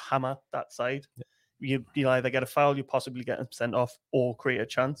just hammer that side? Yeah. You either get a foul, you possibly get him sent off, or create a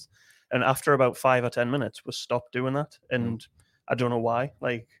chance. And after about 5 or 10 minutes, we stopped doing that. And I don't know why.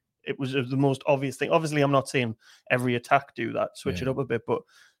 Like it was the most obvious thing. Obviously, I'm not saying every attack do that. Switch it up a bit, but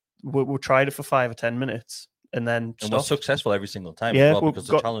we tried it for 5 or 10 minutes. And then we're successful every single time as well, because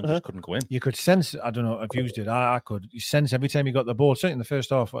the challengers couldn't go in. You could sense, I don't know if you did, I could. You sense every time you got the ball, certainly in the first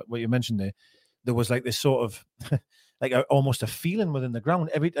half, what you mentioned there was like this sort of like almost a feeling within the ground,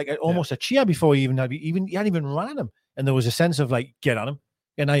 almost a cheer before you hadn't even ran him. And there was a sense of like, get on him.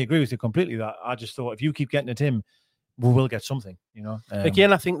 And I agree with you completely that I just thought if you keep getting at him, we will get something, you know.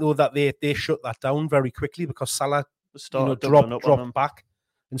 Again, I think though that they shut that down very quickly because Salah dropped back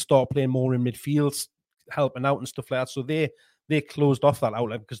and started playing more in midfield, helping out and stuff like that. So they closed off that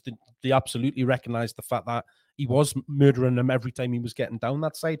outlet because they absolutely recognised the fact that he was murdering them every time he was getting down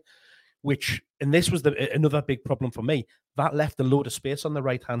that side. And this was another big problem for me. That left a load of space on the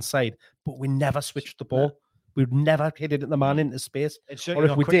right-hand side, but we never switched the ball. We'd never hit it at the man into space. Or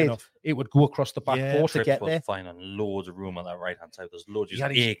if we did, it would go across the back four to get there. Finding loads of room on that right-hand side. There's loads of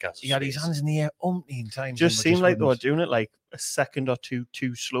acres. He had his hands in the air umpteen times. Just seemed like they were doing it like a second or two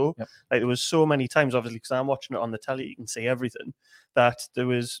too slow. Yep. Like there was so many times, obviously, because I'm watching it on the telly, you can see everything. That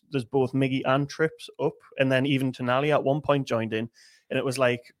there's both Miggy and Trips up, and then even Tonali at one point joined in, and it was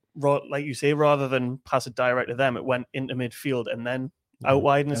like you say, rather than pass it direct to them, it went into midfield and then out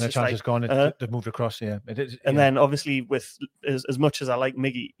wide, and it's just like gone. They've moved across, it is. And then obviously, with as much as I like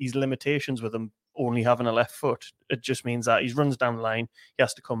Miggy, his limitations with him only having a left foot, it just means that he runs down the line, he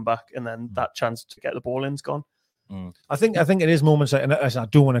has to come back, and then that chance to get the ball in's gone. I think it is moments like, and I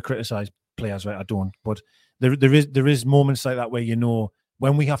don't want to criticize players, right? I don't, but there is moments like that where, you know,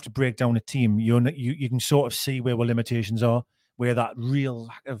 when we have to break down a team, you can sort of see where our limitations are, where that real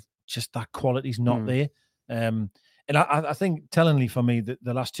lack of just that quality is not there. And I think, tellingly for me,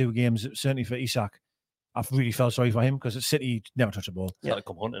 the last 2 games, certainly for Isak, I've really felt sorry for him because at City, never touched the ball.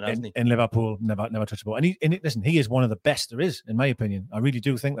 In Liverpool, never touched the ball. And listen, he is one of the best there is, in my opinion. I really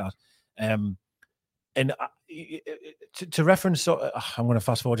do think that. And to reference, I'm going to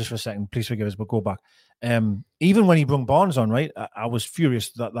fast forward just for a second. Please forgive us, but go back. Even when he brought Barnes on, right, I was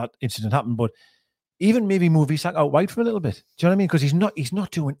furious that incident happened, but even maybe move Isak out wide for a little bit. Do you know what I mean? Because he's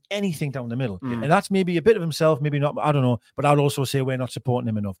not doing anything down the middle. And that's maybe a bit of himself, maybe not, I don't know. But I'd also say we're not supporting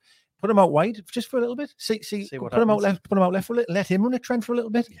him enough. Put him out wide just for a little bit. See put him out left for a little. Let him run a Trent for a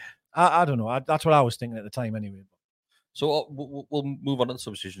little bit. Yeah. I don't know. That's what I was thinking at the time anyway. So we'll move on to the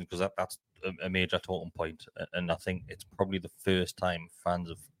substitutions because that's a major talking point, and I think it's probably the first time fans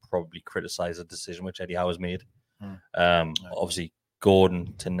have probably criticised the decision which Eddie Howe's made. Obviously,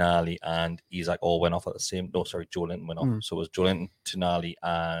 Gordon, Tonali, and Isak all went off at the same. No, sorry, Joe Linton went off. So it was Joe Linton, Tonali,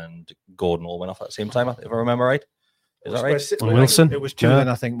 and Gordon all went off at the same time, if I remember right. Is that right? Wilson. It was two, then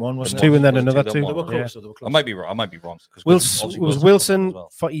I think one was two, and then another two. They were close. I might be wrong. It was Wilson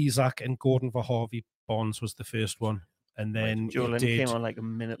for Isak and Gordon for Harvey. Barnes was the first one, and then Joe Linton came on like a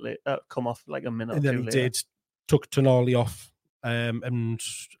minute later. Come off like a minute, and then he later. took Tonali off, and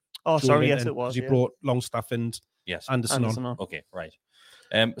yes, it was. He brought Longstaff and Anderson on. Okay, right.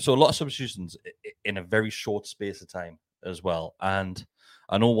 So a lot of substitutions in a very short space of time as well, and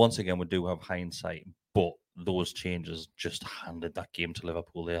I know once again we do have hindsight, but those changes just handed that game to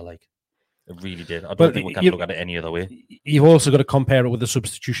Liverpool there, like it really did. I don't think we can look at it any other way. You've also got to compare it with the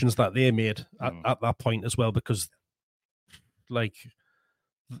substitutions that they made at that point as well, because like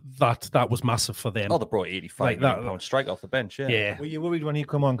that was massive for them. Oh, they brought 85 million pound strike off the bench. Yeah. Were you worried when he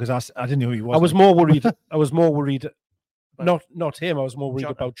come on? Because I didn't know who he was. I was more worried. Not him. I was more worried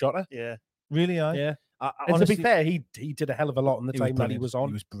about Jota. Yeah. Really? Yeah. And honestly, to be fair, he did a hell of a lot in the time that he was on.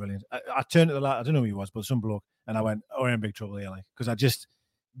 He was brilliant. I turned to the lad, I don't know who he was, but some bloke, and I went, "Oh, we're in big trouble here," like, because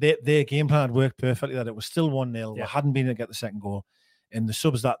their game plan had worked perfectly. That it was still 1-0. We hadn't been able to get the second goal, and the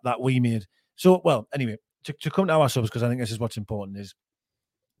subs that we made. So, well, anyway, to come to our subs, because I think this is what's important is.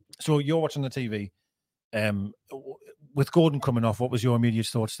 So you're watching the TV, with Gordon coming off. What was your immediate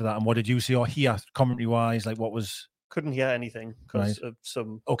thoughts to that, and what did you see or hear commentary wise? Like, what was? Couldn't hear anything because of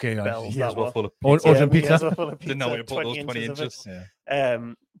some bells. He has one full of pizza. Didn't know he put those 20 inches.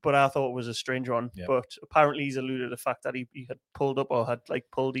 But I thought it was a strange one. Yeah. But apparently he's alluded to the fact that he had pulled up or had like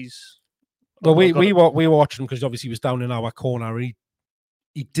pulled his. Well, we were watching because obviously he was down in our corner. He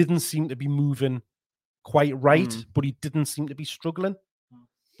didn't seem to be moving quite right, but he didn't seem to be struggling.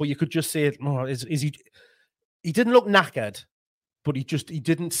 But you could just say, "Oh, is he?" He didn't look knackered. But he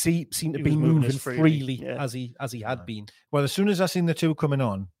didn't seem to be moving freely as he had been. Well, as soon as I seen the two coming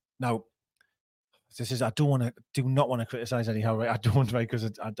on, now this is I do not want to criticize Eddie Howe, right? I don't, right, because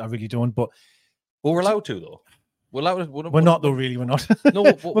I really don't. But we're allowed to though. We're not though. Really, we're not. No,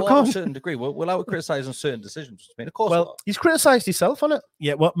 we're to a certain degree. We're allowed to criticize on certain decisions. I mean, of course. Well, he's criticized himself on it.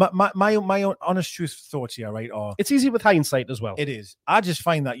 Yeah. Well, my own honest truth thoughts here, right? Are it's easy with hindsight as well. It is. I just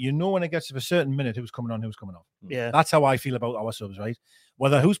find that when it gets to a certain minute, who's coming on, who's coming off. Yeah. That's how I feel about our subs, right?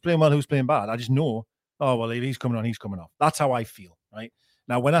 Whether who's playing well, who's playing bad, I just know. Oh well, if he's coming on, he's coming off. That's how I feel, right?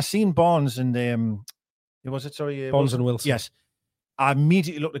 Now, when I seen Barnes and Barnes and Wilson, yes, I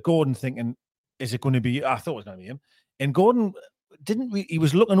immediately looked at Gordon, thinking, "Is it going to be?" I thought it was going to be him. And Gordon he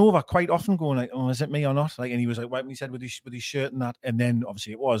was looking over quite often, going like, "Oh, is it me or not?" Like, and he was like wiping his head with his shirt and that. And then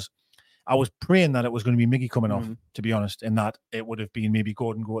obviously it was. I was praying that it was going to be Miggy coming off, to be honest, and that it would have been maybe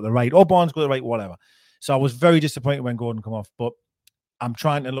Gordon go to the right or Barnes go to the right, whatever. So I was very disappointed when Gordon come off, but I'm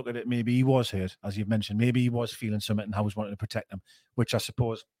trying to look at it. Maybe he was hurt, as you've mentioned. Maybe he was feeling something, and I was wanting to protect him, which I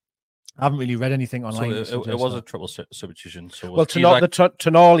suppose I haven't really read anything online. So it was a triple substitution. So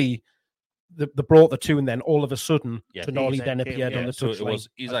Tonali. They brought the two, and then all of a sudden, Tonali then appeared on the touchline. So it was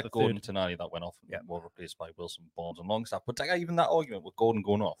Isak, Gordon, Tonali that went off, and were replaced by Wilson, Barnes, and Longstaff. But even that argument with Gordon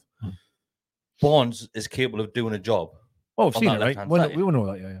going off, Barnes is capable of doing a job. Oh, I've seen it, right? We all know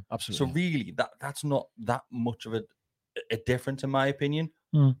that, yeah, absolutely. So really, that's not that much of a difference, in my opinion,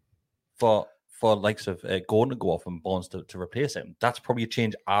 for likes of Gordon to go off and Barnes to replace him. That's probably a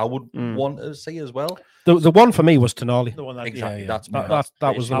change I would want to see as well. The one for me was Tonali. The one that, exactly. That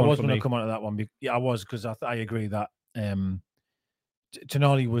was the I one was for going me. to come on to that one. I was, because I agree that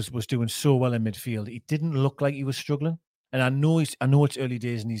Tonali was doing so well in midfield. He didn't look like he was struggling. And I know it's early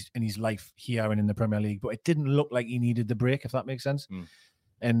days in his life here and in the Premier League, but it didn't look like he needed the break, if that makes sense.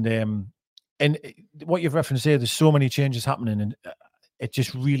 And what you've referenced here, there's so many changes happening, and it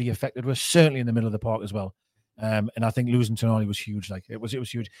just really affected us, certainly in the middle of the park as well. And I think losing Tonali was huge. Like it was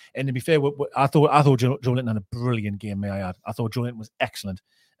huge. And to be fair, I thought Joe Linton had a brilliant game. May I add? I thought Joe Linton was excellent.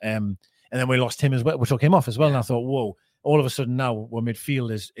 And then we lost him as well. We took him off as well. And I thought, whoa! All of a sudden now, where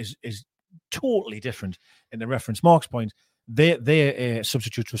midfield is totally different. In the reference Mark's point, their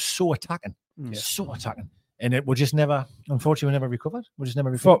substitutes were so attacking, and it we just never, unfortunately, never recovered. We just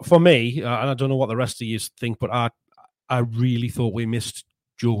never recovered. For me, and I don't know what the rest of you think, but I really thought we missed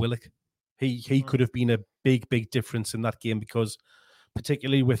Joe Willock. He could have been a big difference in that game, because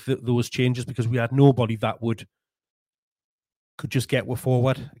particularly with those changes, because we had nobody that could just get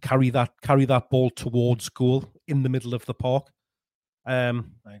forward, carry that ball towards goal in the middle of the park. I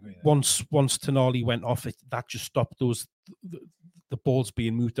agree. Once Tonali went off, that just stopped the balls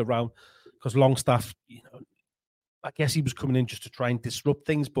being moved around, because Longstaff, I guess he was coming in just to try and disrupt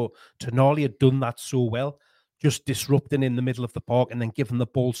things, but Tonali had done that so well, just disrupting in the middle of the park and then giving the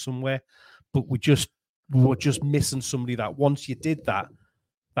ball somewhere. But we were just missing somebody that once you did that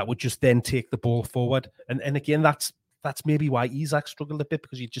would just then take the ball forward. And again, that's maybe why Isak struggled a bit,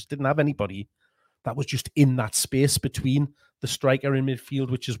 because you just didn't have anybody that was just in that space between the striker in midfield,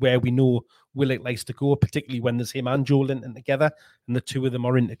 which is where we know Willock likes to go, particularly when there's him and Joel in together, and the two of them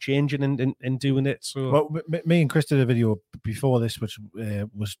are interchanging and doing it. So, well, me and Chris did a video before this, which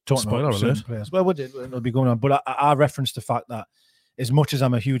was talking about certain players. Well, it'll be going on, but I referenced the fact that as much as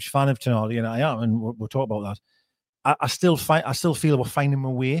I'm a huge fan of Tonali, and I am, and we'll talk about that, I still feel we're finding a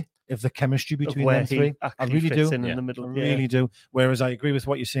way of the chemistry between them three. I really do. In the middle. I really do. Whereas I agree with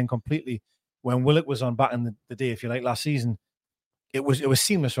what you're saying completely. When Willock was on back in the day, if you like, last season, it was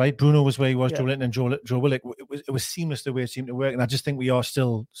seamless, right? Bruno was where he was, Joe Linton and Joe Willock. It was seamless the way it seemed to work, and I just think we are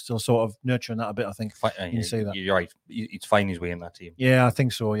still sort of nurturing that a bit. I think you say that. You're right. He's finding his way in that team. Yeah, I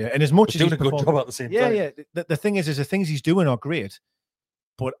think so. Yeah, and as much as he's doing a good job at the same time. Yeah. The thing is the things he's doing are great,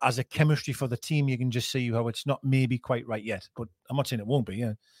 but as a chemistry for the team, you can just see how it's not maybe quite right yet. But I'm not saying it won't be.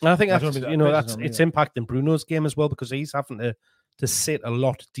 Yeah, and I think that's it's impacting Bruno's game as well, because he's having to sit a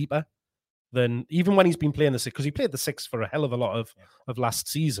lot deeper than even when he's been playing the six, because he played the six for a hell of a lot of last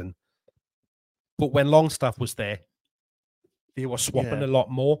season. But when Longstaff was there, they were swapping a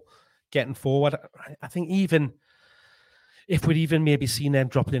lot more, getting forward. I think even if we'd even maybe seen them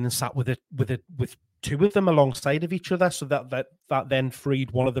dropping in and sat with two of them alongside of each other, so that then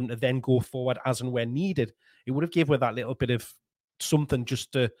freed one of them to then go forward as and when needed, it would have given that little bit of something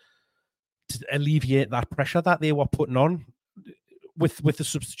just to alleviate that pressure that they were putting on with the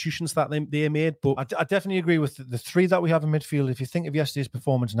substitutions that they made. But I definitely agree with the three that we have in midfield. If you think of yesterday's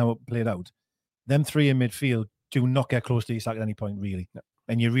performance and how it played out, them three in midfield do not get close to Isak at any point, really. No.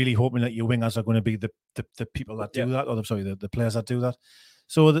 And you're really hoping that your wingers are going to be the people that do that, or the players that do that.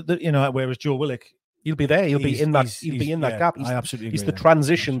 So whereas Joe Willock, he'll be there. He'll be in that gap. I absolutely agree. He's the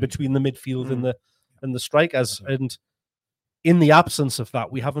transition between the midfield and the strikers. And in the absence of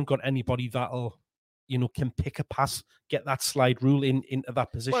that, we haven't got anybody that'll, can pick a pass, get that slide rule into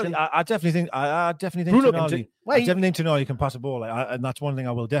that position. Well, I definitely think Tonali can pass a ball, and that's one thing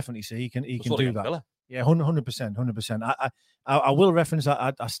I will definitely say. He can do that. Villa. Yeah, 100%. I will reference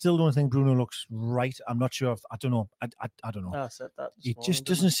that. I still don't think Bruno looks right. I'm not sure. I don't know. I don't know. I said that. He just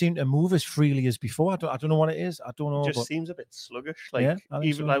doesn't seem to move as freely as before. I don't know what it is. I don't know. It just seems a bit sluggish. I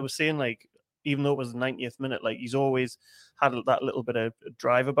was saying, even though it was the 90th minute, he's always had that little bit of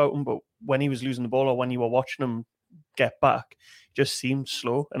drive about him. But when he was losing the ball, or when you were watching him get back, just seemed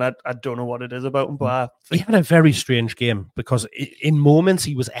slow. And I don't know what it is about him, but he had a very strange game, because in moments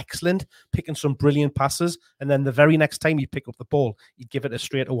he was excellent, picking some brilliant passes, and then the very next time he'd pick up the ball, he'd give it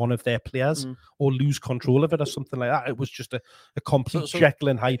straight to one of their players or lose control of it or something like that. It was just a complete Jekyll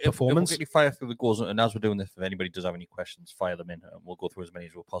and Hyde performance. If we'll fire through the goals, and as we're doing this, if anybody does have any questions, fire them in. We'll go through as many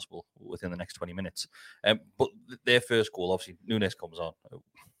as possible within the next 20 minutes. But their first goal, obviously, Nunes comes on.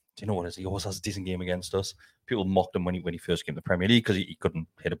 Do you know what it is? He always has a decent game against us. People mocked him when he first came to the Premier League because he couldn't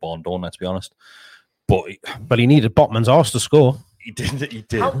hit a ball and don't, let's be honest. But he needed Botman's arse to score. He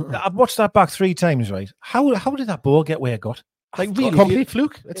did. I've watched that back 3 times, right? How did that ball get where it got? Really, complete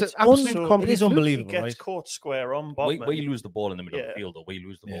fluke. It's an absolute complete. It is unbelievable. He gets caught square on Botman. Where you lose the ball in the middle of the field, or where you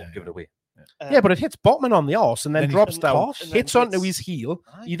lose the ball, give it away. But it hits Botman on the arse and then drops down, hits onto his heel.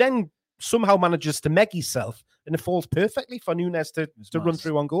 He then somehow manages to meg himself, and it falls perfectly for Nunes to run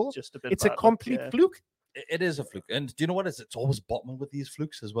through on goal. It's a complete fluke. It is a fluke. And do you know what it is? It's always Botman with these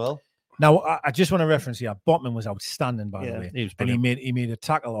flukes as well. Now, I just want to reference here, Botman was outstanding, by the way. He made a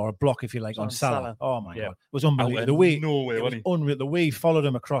tackle or a block, if you like, on Salah. Oh, my God. It was unbelievable. The way he followed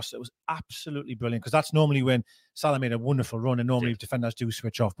him across, it was absolutely brilliant, because that's normally when Salah made a wonderful run, and normally defenders do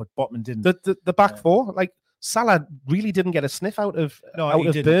switch off, but Botman didn't. The back four, Salah really didn't get a sniff out of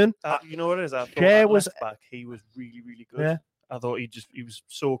Burn. You know what it is? I thought back, he was really, really good. Yeah. I thought he was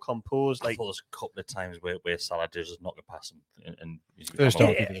so composed. I thought there's a couple of times where Salah just knock it past him. And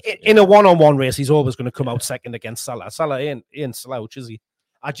in a one-on-one race, he's always going to come out second against Salah. Salah ain't slouch, is he?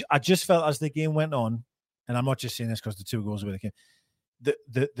 I just felt as the game went on, and I'm not just saying this because the 2 goals were the game,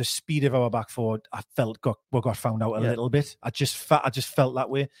 the speed of our back forward, I felt got found out a little bit. I just felt that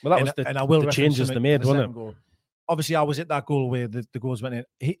way. Well, that was the changes they made, wasn't it? Goal. Obviously, I was at that goal where the goals went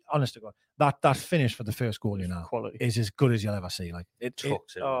in. Honest to God, that finish for the first goal, is as good as you'll ever see. It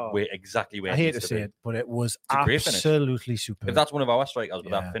tucks exactly where I hate to say it, but it was absolutely superb. If that's one of our strikers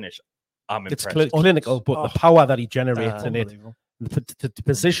with that finish, I'm impressed. It's clinical, but the power that he generates in it, to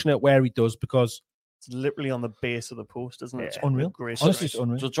position it where he does, because It's literally on the base of the post, isn't it? It's unreal. Great Honestly, strike. it's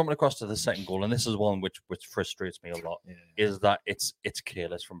unreal. So jumping across to the second goal, and this is one which frustrates me a lot, is that it's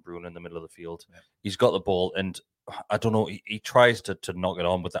careless from Bruno in the middle of the field. Yeah. He's got the ball, and I don't know, he tries to knock it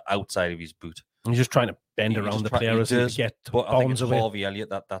on with the outside of his boot. He's just trying to bend around the player to get bombs away. Harvey Elliott,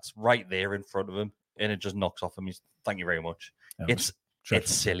 that's right there in front of him, and it just knocks off him. Thank you very much. Yeah,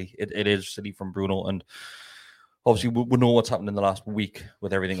 it's silly. It is silly from Bruno, and obviously we know what's happened in the last week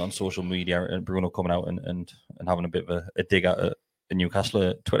with everything on social media and Bruno coming out and having a bit of a dig at a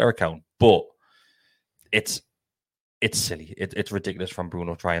Newcastle Twitter account. But it's silly. It's ridiculous from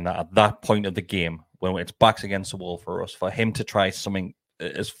Bruno trying that at that point of the game when it's backs against the wall for us. For him to try something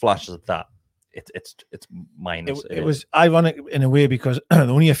as flash as that, it's minus. It was ironic in a way because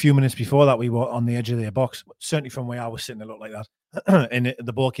only a few minutes before that we were on the edge of their box. Certainly from where I was sitting, it looked like that. And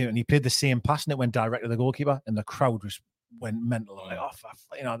the ball came and he played the same pass and it went direct to the goalkeeper and the crowd went mental. Like,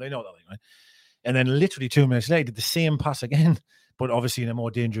 they know that, right? And then literally 2 minutes later, did the same pass again, but obviously in a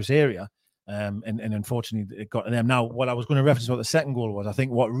more dangerous area. And unfortunately, it got to them. Now, what I was going to reference what the second goal was, I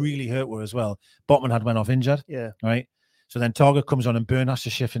think what really hurt were as well, Botman had went off injured. Yeah. Right. So then Target comes on and Byrne has to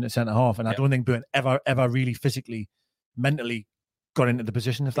shift into centre half. And I don't think Byrne ever really physically, mentally got into the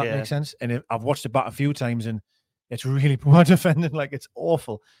position, if that makes sense. And I've watched it back a few times and it's really poor defending. Like, it's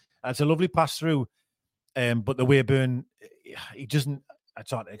awful. And it's a lovely pass through. But the way Byrne, he doesn't,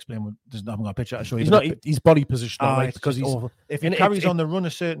 it's hard to explain. I haven't got a picture to show you. He's not his body position, right? Because he's awful. If he carries on the run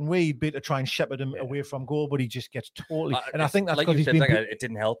a certain way, he'd be to try and shepherd him away from goal, but he just gets totally. And I think that's because like it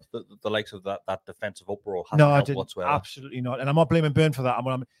didn't help the likes of that defensive uproar. No, it didn't whatsoever. Absolutely not. And I'm not blaming Byrne for that.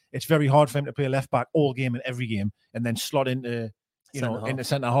 It's very hard for him to play left back all game and every game, and then slot into into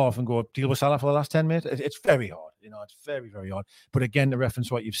centre half and go deal with Salah for the last 10 minutes. It's very hard. It's very, very hard. But again, to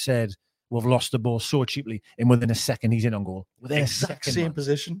reference what you've said, we've lost the ball so cheaply, and within a second, he's in on goal. Within same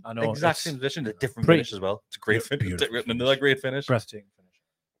position. I know. Exact same position, a different finish as well. It's a great finish. Another great finish. Breathtaking finish.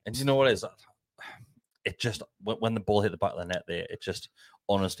 And you know what it is? It just, when the ball hit the back of the net there, it just,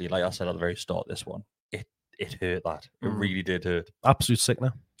 honestly, like I said at the very start, this one, it hurt that. It really did hurt. Absolute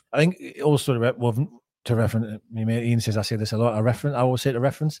sickener. I think also to reference, my mate Ian says I say this a lot. I always say to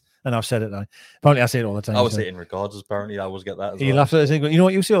reference, and I've said it now. Apparently, I say it all the time. I would say it in regards. Apparently, I always get that. He laughed at it. You know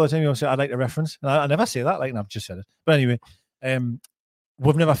what you say all the time? You say I like to reference, and I never say that. Like, and I've just said it. But anyway,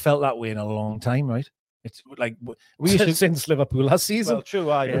 we've never felt that way in a long time, right? It's like we used to since Liverpool last season. Well, true,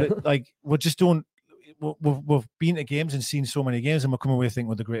 but we just don't. We've been to games and seen so many games, and we're coming away thinking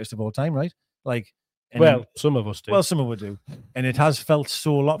we're the greatest of all time, right? Like. Some of us do. Well, some of us do. And it has felt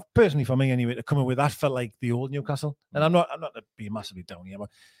so long, personally for me anyway, to come away, that felt like the old Newcastle. And I'm not being massively down here, but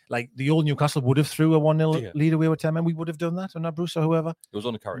like the old Newcastle would have threw a 1-0 lead away with 10 men. We would have done that, or not Bruce or whoever. It was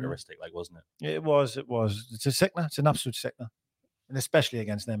uncharacteristic, wasn't it? It was. It's a sickener. It's an absolute sickener. And especially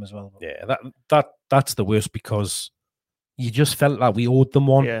against them as well. Yeah, that's the worst, because you just felt like we owed them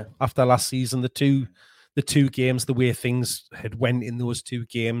one after last season. The two games, the way things had went in those two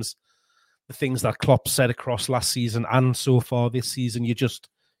games, the things that Klopp said across last season and so far this season, you just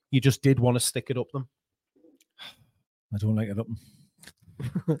did want to stick it up them. I don't like it up them.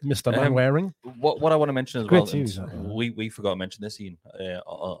 Mr. Manwaring. What I want to mention as well, we forgot to mention this, Ian,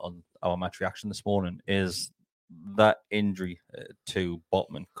 on our match reaction this morning, is that injury to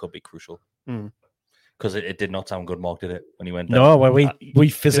Botman could be crucial. Because it did not sound good, Mark, did it, when he went down? No, well, we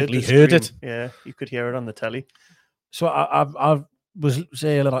physically heard it. Yeah, you could hear it on the telly. So I was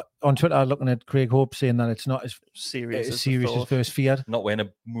on Twitter looking at Craig Hope saying that it's not as serious as first feared. Not wearing a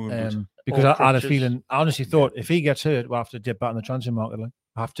moon because I had a feeling. I honestly thought if he gets hurt, we'll have to dip back in the transfer market. Like,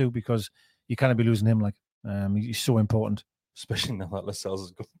 I have to, because you can't be losing him. Like, he's so important. Especially now that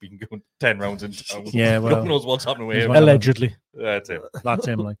Lascelles has been going 10 rounds in town. Yeah, well, God knows what's happening with him. Allegedly. That's him. That's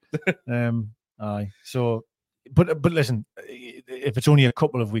him. Like, aye. So. But listen, if it's only a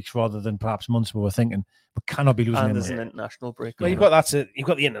couple of weeks rather than perhaps months, we were thinking we cannot be losing. And there's an international break. Well, you've got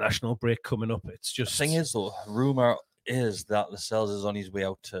the international break coming up. It's just the thing is, though, rumor is that Lascelles is on his way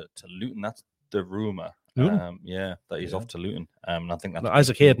out to Luton. That's the rumor. That he's off to Luton. I think that's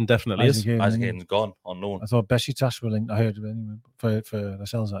Isaac Hayden definitely is. Isaac Hayden's gone on loan. I thought Besiktas were linked. I heard anyway for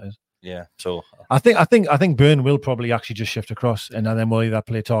Lascelles, that is. Yeah. So I think Byrne will probably actually just shift across, and then we'll either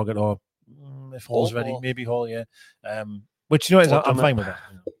play Target or. If Hall's ready, maybe Hall, which I'm fine with that.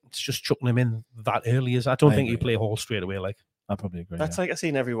 It's just chucking him in that early. I don't think you play Hall straight away. Like, I probably agree. That's like I've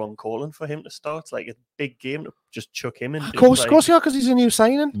seen everyone calling for him to start. It's like a big game to just chuck him in. Of course, because he's a new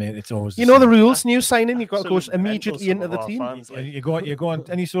signing. Mate, it's always the rules. New signing, you've got to go immediately into the team. You go on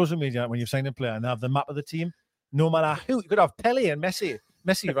any social media when you've signed a player and they have the map of the team. No matter who, you could have Pele and Messi,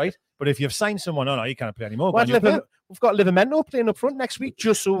 right? But if you've signed someone, you can't play anymore. We've got Livamento playing up front next week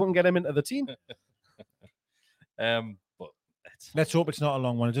just so we can get him into the team. But let's hope it's not a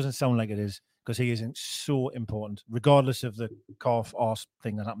long one. It doesn't sound like it is, because he isn't so important, regardless of the calf arse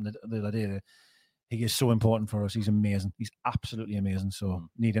thing that happened the other day. He is so important for us. He's amazing. He's absolutely amazing. So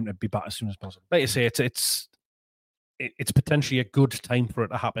need him to be back as soon as possible. Like you say, it's potentially a good time for it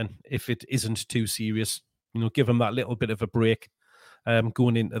to happen if it isn't too serious. Give him that little bit of a break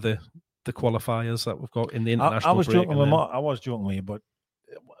going into the qualifiers that we've got in the international I was break. Joking with you, but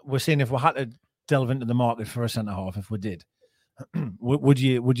we're saying if we had to delve into the market for a centre half, if we did, would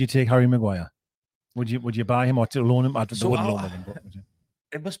you take Harry Maguire? Would you buy him or to loan him? I wouldn't loan him.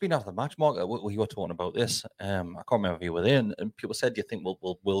 It must be after the match, Mark. We were talking about this. I can't remember if you were there, and people said, "Do you think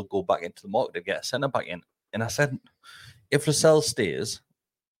we'll go back into the market to get a centre back in?" And I said, "If Lascelles stays,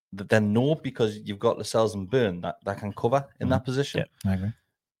 then no, because you've got Lascelles and Byrne that can cover in that position." Yeah, I agree.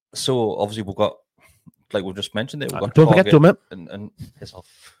 So obviously we've got, like we've just mentioned it, we've got don't forget Dummett and piss off.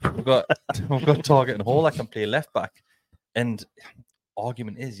 We've got Target and Hall that can play left back, and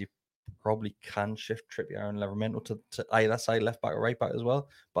argument is you probably can shift Trippier and Livramento to either side, left back or right back as well.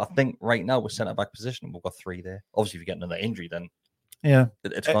 But I think right now with centre back position, we've got 3 there. Obviously, if you get another injury, then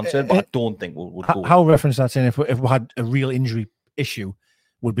it's a concern. But I don't think we'll go. How reference that saying if we had a real injury issue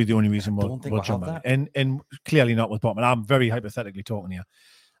would be the only reason we'll jump at it. And clearly not with Botman. I'm very hypothetically talking here.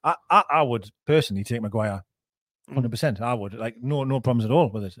 I would personally take Maguire 100%. I would, like, no problems at all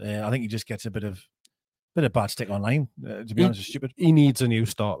with it. I think he just gets a bit of bad stick online. To be honest, it's stupid. He needs a new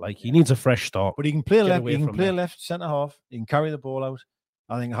start. Like, he needs a fresh start. But he can play left. He can play left centre half. He can carry the ball out.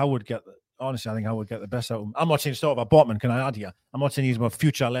 I think Howard get the best out of him. I'm not saying start about Botman. Can I add here? I'm not saying he's my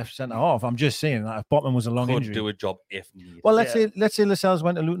future left centre half. I'm just saying that if Botman was a long injury, do a job if needed. Well, let's say Lascelles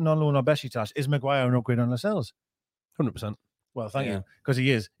went to Luton on loan or Besiktas. Is Maguire an upgrade on Lascelles? 100%. Well, thank you, because he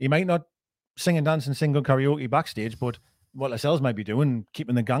is. He might not sing and dance and sing good karaoke backstage, but what Lascelles might be doing,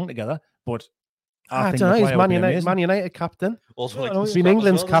 keeping the gang together. But I don't know. He's Man United captain. Also, he's been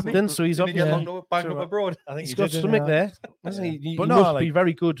England's captain, so he's obviously back up abroad. I think he's got something there. He must be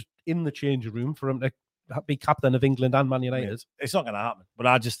very good in the changing room for him to be captain of England and Man United. Yeah, it's not going to happen, but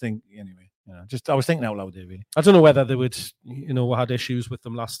I just think anyway. I was thinking out loud there. Really, I don't know whether they would. We had issues with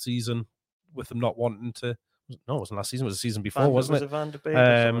them last season, with them not wanting to. No, it wasn't last season. It was the season before, wasn't it? Van der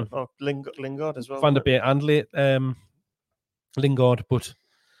Beek Lingard as well. Van der Beek and Lingard, but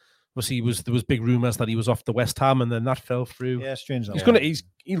obviously there was big rumours that he was off to West Ham, and then that fell through. Yeah, strange.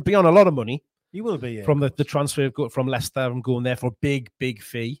 He'll be on a lot of money. He will be from the transfer from Leicester and going there for a big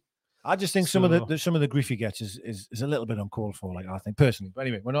fee. I just think some of the grief he gets is a little bit uncalled for. Like, I think personally, but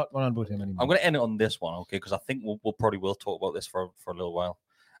anyway, we're not on board him anymore. I'm going to end it on this one, okay? Because I think we'll probably talk about this for a little while,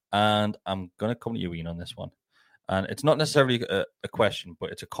 and I'm going to come to you, Ian, on this one. And it's not necessarily a question,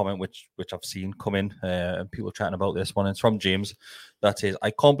 but it's a comment which I've seen come in, and people chatting about this one. It's from James. That says,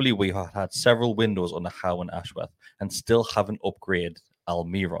 I can't believe we have had several windows under Howe and Ashworth and still haven't upgraded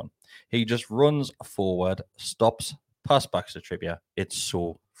Almiron. He just runs forward, stops, pass back to Trippier. It's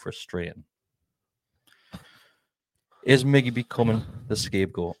so frustrating. Is Miggy becoming the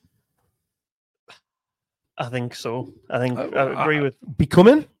scapegoat? I think so. I agree with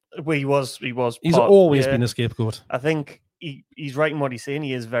becoming. He was. He's always been a scapegoat. I think he's right in what he's saying.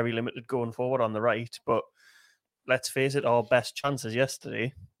 He is very limited going forward on the right. But let's face it, our best chances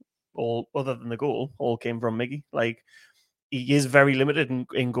yesterday, all other than the goal, all came from Miggy. Like, he is very limited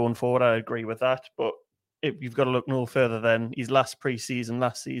in going forward. I agree with that. But you've got to look no further than his last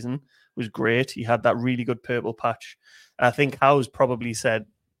season was great. He had that really good purple patch. And I think Howe's probably said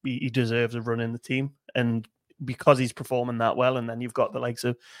he deserves a run in the team. And because he's performing that well, and then you've got the likes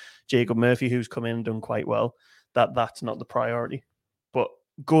of Jacob Murphy, who's come in and done quite well, that's not the priority. But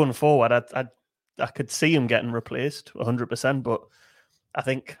going forward, I could see him getting replaced 100%. But I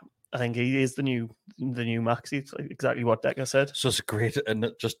think he is the new Maxi. It's like exactly what Decker said. So it's great,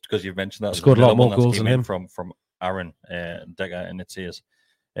 and just because you've mentioned that, scored a lot more goals than him from Aaron Decker, and it says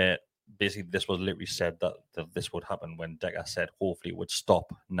basically this was literally said that this would happen when Decker said hopefully it would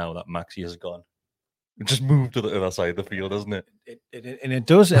stop now that Maxi is gone. It just moved to the other side of the field, doesn't it? It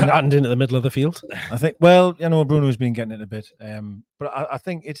does. And into the middle of the field. I think, well, Bruno's been getting it a bit. But I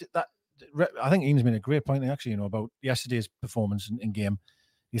think it's that. I think Ian's made a great point, actually, about yesterday's performance in game.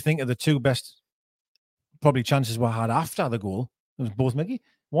 You think of the two best probably chances we had after the goal. It was both Miggy.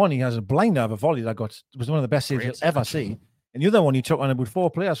 One, he has a blinder of a volley that was one of the best saves you'll ever see. And the other one, he took on about 4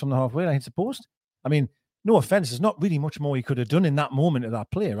 players from the halfway line, hits the post. I mean, no offense, there's not really much more he could have done in that moment of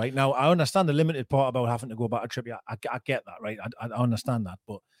that play, right? Now, I understand the limited part about having to go back to Trippier. I get that, right? I understand that.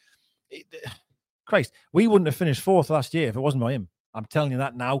 But, Christ, we wouldn't have finished 4th last year if it wasn't by him. I'm telling you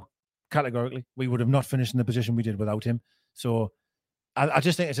that now, categorically. We would have not finished in the position we did without him. So, I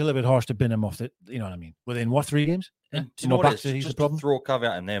just think it's a little bit harsh to bin him off. You know what I mean? Within what, 3 games? And do you know what it is? Just to throw a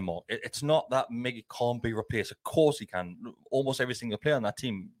caveat in there, more. It's not that Miggy can't be replaced. Of course he can. Almost every single player on that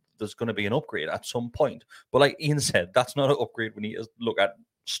team, there's going to be an upgrade at some point. But like Ian said, that's not an upgrade we need to look at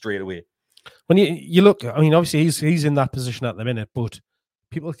straight away. When you look, I mean, obviously he's in that position at the minute, but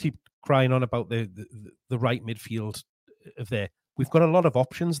people keep crying on about the right midfield of there. We've got a lot of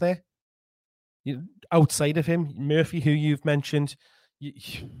options there. Outside of him, Murphy, who you've mentioned,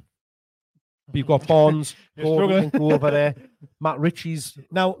 we've got Bonds, Gordon can go over there. Matt Ritchie's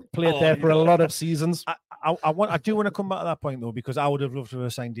now played there for a lot of seasons. I do want to come back to that point though, because I would have loved to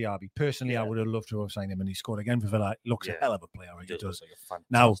have signed Diaby. Personally, I would have loved to have signed him, and he scored again for Villa. Looks a hell of a player. Right? He does. Like a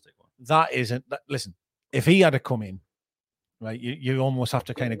now one. that isn't. Listen, if he had to come in, right, you almost have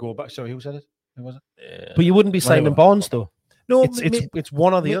to kind of go back. Sorry, who said it? Who was it? But you wouldn't be signing Bonds though. No, it's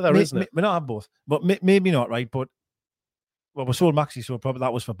one or the other, isn't it? We not have both, but maybe not, right? But well, we sold Maxi, so probably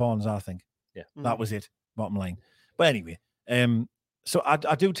that was for Bonds, I think. Yeah, that was it. Bottom line. But anyway, so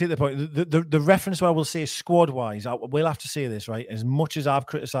I do take the point. The reference, I will say, squad wise, I will have to say this, right? As much as I've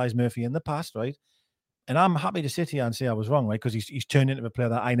criticised Murphy in the past, right, and I'm happy to sit here and say I was wrong, right, because he's turned into a player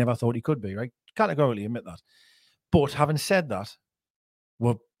that I never thought he could be, right? Categorically admit that. But having said that,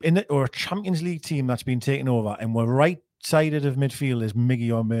 we're a Champions League team that's been taken over, and we're right-sided of midfield is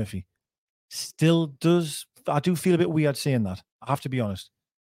Miggy or Murphy. I do feel a bit weird saying that. I have to be honest,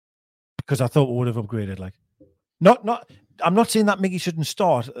 because I thought we would have upgraded. Like, I'm not saying that Miggy shouldn't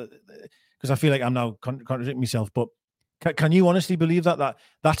start, because I feel like I'm now contradicting myself. But can you honestly believe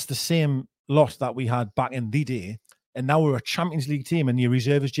that's the same lot that we had back in the day, and now we're a Champions League team, and your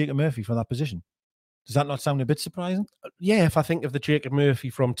reserve is Jacob Murphy for that position? Does that not sound a bit surprising? Yeah, if I think of the Jacob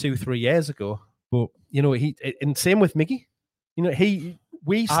Murphy from 2-3 years ago. But you know, and same with Miggy. You know,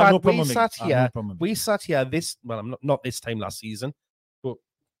 we sat here this, well, I'm not this time last season, but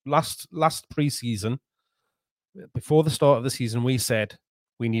last pre-season, before the start of the season, we said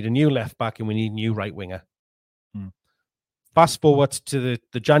we need a new left back and we need a new right winger. Fast forward to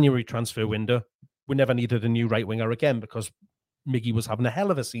the January transfer window, we never needed a new right winger again because Miggy was having a hell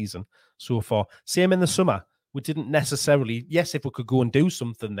of a season so far. Same in the summer. We didn't necessarily, yes, if we could go and do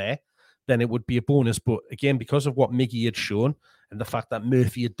something there, then it would be a bonus. But again, because of what Miggy had shown and the fact that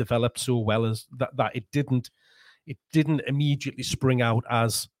Murphy had developed so well, as that it didn't immediately spring out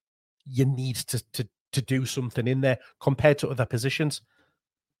as you need to do something in there compared to other positions.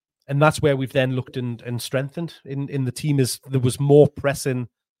 And that's where we've then looked and strengthened in the team. Is there was more pressing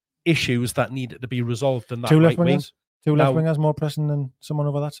issues that needed to be resolved than that. Two left wingers more pressing than someone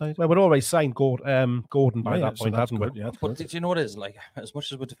over that side. Well, we'd always signed Gordon by that point, hadn't we? Yeah, but did you know what it is? Like, as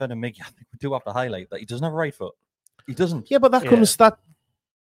much as we're defending Miggy, I think we do have to highlight that he doesn't have a right foot. He doesn't. Yeah, but that comes that.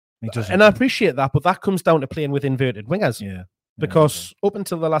 He doesn't. And I appreciate that, but that comes down to playing with inverted wingers. Yeah. Because up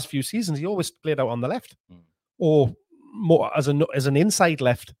until the last few seasons, he always played out on the left, or more as an inside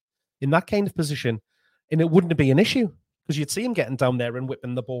left in that kind of position, and it wouldn't be an issue because you'd see him getting down there and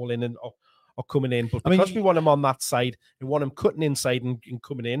whipping the ball in or coming in. But because we want him on that side, we want him cutting inside and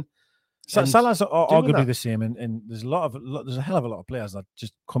coming in. Salah's arguably the same, and there's a hell of a lot of players that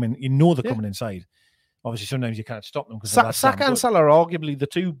just come in. You know they're coming inside. Obviously, sometimes you can't stop them because Saka and Salah are arguably the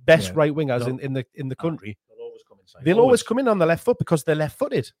two best right wingers in the country. They'll always come in on the left foot because they're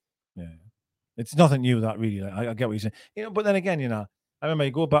left-footed. Yeah, it's nothing new that really. Like, I get what you're saying. But then again, I remember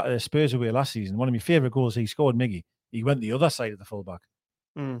you go back to the Spurs away last season. One of my favourite goals he scored, Miggy. He went the other side of the fullback.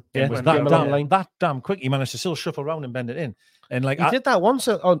 Yeah, was that damn quick. He managed to still shuffle around and bend it in. And like he did that once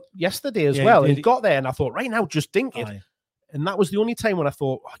on yesterday as well. He got there, and I thought, right now, just dink it. And that was the only time when I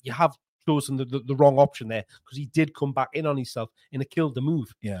thought, you have chosen the wrong option there because he did come back in on himself and it killed the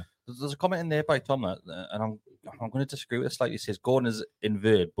move. Yeah. There's a comment in there by Tom and I'm going to disagree with it slightly. He says Gordon is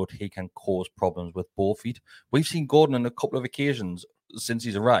inverted, but he can cause problems with both feet. We've seen Gordon on a couple of occasions since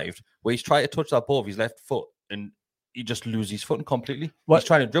he's arrived where he's tried to touch that ball with his left foot and he just loses his footing completely. He's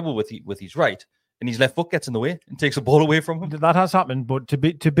trying to dribble with his right, and his left foot gets in the way and takes the ball away from him. That has happened, but to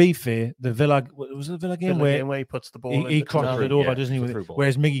be fair, the Villa game where he puts the ball, he crosses it over, doesn't he?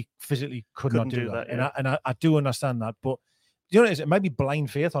 Whereas Miggy physically could not do that. Yeah. And I do understand that, but you know what it is? It might be blind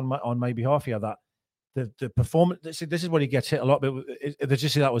faith on my behalf here that the performance. This is what he gets hit a lot. But they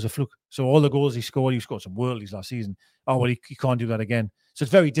just say that was a fluke. So all the goals he scored some worldies last season. Oh well, he can't do that again. So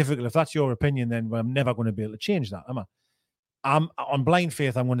it's very difficult. If that's your opinion, then I'm never going to be able to change that, am I? On blind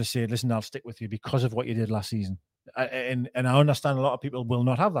faith, I'm going to say, listen, I'll stick with you because of what you did last season. And I understand a lot of people will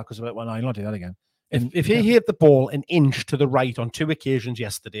not have that because of it. Well, I'll not do that again. If he hit the ball an inch to the right on 2 occasions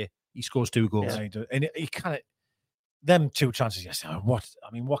yesterday, he scores 2 goals. Yeah, he does. And he kind of. them 2 chances yesterday.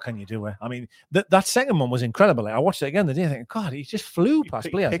 What can you do? I mean, that second one was incredible. Like, I watched it again the day. I think, God, he just flew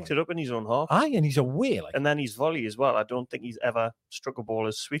past players. He picked it up in his own half. Aye, and he's away. Like, and then his volley as well. I don't think he's ever struck a ball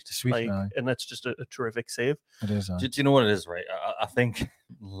as sweet. And that's just a terrific save. It is. Do you know what it is, right? I think,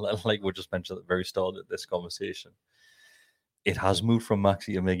 like we just mentioned at the very start of this conversation, it has moved from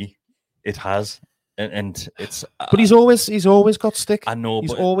Maxi to Miggy. It has. And it's, but he's always got stick. I know,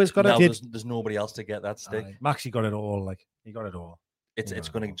 he's always got it. There's nobody else to get that stick. Maxi got it all. Like, he got it all. It's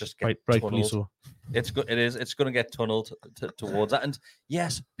going to just get rightfully tunneled. so. It's going to get tunneled towards that. And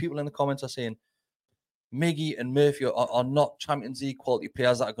yes, people in the comments are saying Miggy and Murphy are not Champions League quality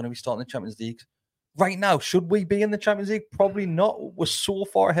players that are going to be starting the Champions League. Right now, should we be in the Champions League? Probably not. We're so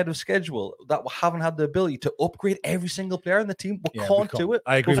far ahead of schedule that we haven't had the ability to upgrade every single player in the team. We can't do it.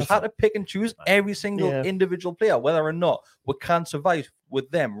 I agree. We've had to pick and choose every single individual player, whether or not we can survive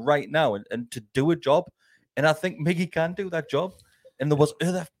with them right now and to do a job. And I think Miggy can do that job. And there was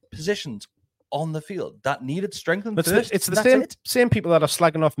other positions on the field that needed strengthening. But it's the same people that are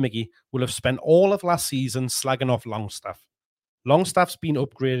slagging off Miggy will have spent all of last season slagging off Longstaff. Longstaff's been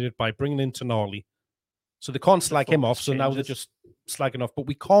upgraded by bringing in Tonali. So they can't slag him off. So now they're just slagging off. But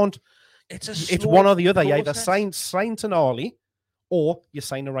we can't. It's one or the other. You either sign Tonali or you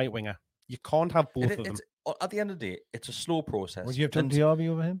sign a right winger. You can't have both of them. At the end of the day, it's a slow process. Would you have done Diaby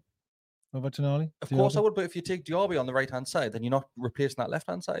over him? Over Tonali? Of course I would. But if you take Diaby on the right-hand side, then you're not replacing that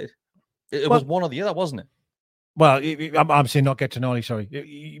left-hand side. It was one or the other, wasn't it? Well, I'm saying not get Tonali,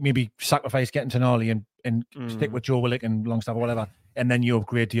 sorry. Maybe sacrifice getting Tonali and stick with Joe Willock and Longstaff or whatever. And then you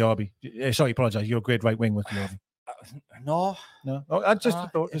upgrade Diaby. Sorry, apologise. You upgrade right wing with Diaby. No. Oh, I just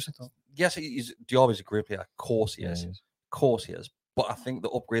thought. Yes, Diaby's a great player. Of course he is. Of course he is. But I think the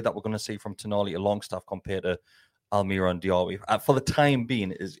upgrade that we're going to see from Tonali to Longstaff compared to Almira and Diaby for the time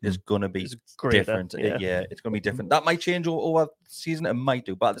being is going to be different. Yeah, it's going to be different. That might change over the season. It might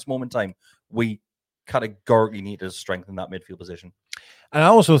do. But at this moment in time, we categorically need to strengthen that midfield position. And I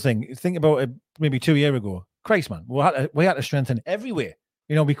also think about it maybe 2 years ago. Christ, man, we had to strengthen everywhere.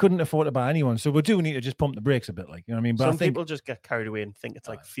 You know, we couldn't afford to buy anyone, so we do need to just pump the brakes a bit. Like, you know what I mean? But some people just get carried away and think it's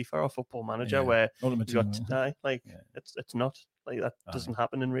like FIFA or Football Manager, where you got to die. Like, it's not like that. Doesn't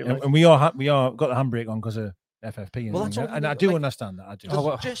happen in real life. And we are got the handbrake on because of FFP. And I do understand that. I do.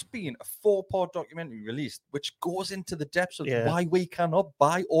 There's just been a 4-part documentary released, which goes into the depths of why we cannot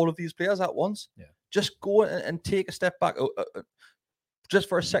buy all of these players at once. Yeah. Just go and take a step back, just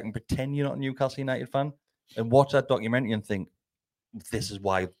for a second. Pretend you're not a Newcastle United fan. And watch that documentary and think, this is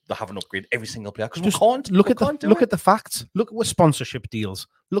why they haven't upgraded every single player. Because we can't. Look at the facts. Look at what sponsorship deals.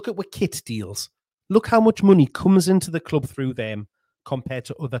 Look at what kit deals. Look how much money comes into the club through them compared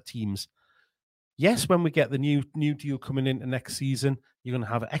to other teams. Yes, when we get the new deal coming into next season, you're going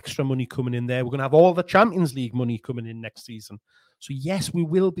to have extra money coming in there. We're going to have all the Champions League money coming in next season. So yes, we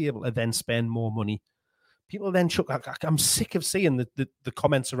will be able to then spend more money. People then I'm sick of seeing the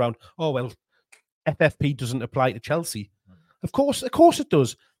comments around, oh, well, FFP doesn't apply to Chelsea. Of course it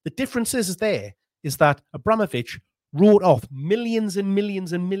does. The difference is that Abramovich wrote off millions and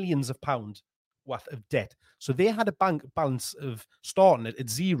millions and millions of pounds worth of debt. So they had a bank balance of starting at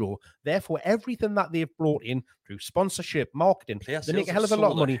zero. Therefore, everything that they've brought in through sponsorship, marketing, they make a hell of a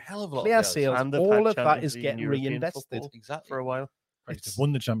lot of money. Player sales, and all of that is getting reinvested for a while. They've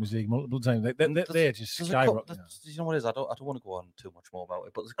won the Champions League multiple times. They're just skyrocketing. You know what it is? I don't want to go on too much more about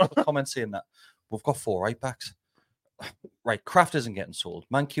it, but there's a couple of comments saying that we've got 4 right backs. Right, Kraft isn't getting sold.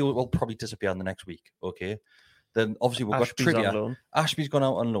 Mankiw will probably disappear in the next week. Okay, then obviously we've got Trippier. Ashby's gone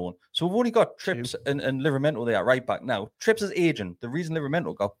out on loan, so we've only got Trips and Livramento there right back now. Trips is aging. The reason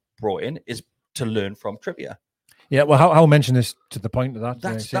Livramento got brought in is to learn from Trippier. Yeah, well, I'll mention this to the point of that.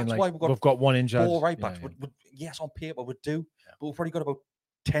 That's why we've got one injured. 4 right backs. Yes, on paper would do, but we've probably got about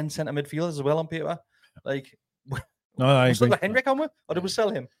 10 centre midfielders as well on paper. Like, no, I agree. Still got Henrik on, or did we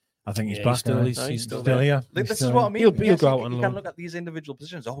sell him? I think he's back. He's still here. This is what I mean. He'll go out on loan. You can look at these individual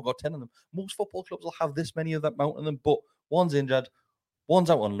positions. Oh, we've got 10 of them. Most football clubs will have this many of that amount of them, but one's injured,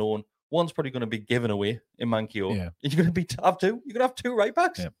 one's out on loan, one's probably going to be given away in Mankiw. Yeah. You're going to have 2. You're going to have 2 right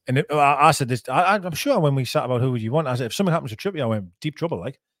backs. Yeah. And I said this. I'm sure when we sat about who would you want, I said if something happens to Trippier, I went deep trouble,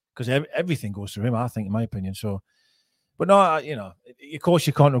 like, because everything goes through him. I think, in my opinion. So, but no, you know, of course,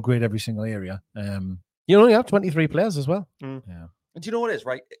 you can't upgrade every single area. You only have 23 players as well. Yeah. And do you know what it is,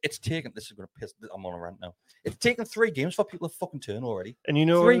 right? It's taken, this is going to piss, I'm on a rant now. It's taken 3 games for people to fucking turn already. And you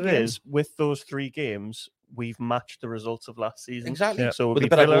know what it is? With those 3 games, we've matched the results of last season. Exactly. Yeah. So with a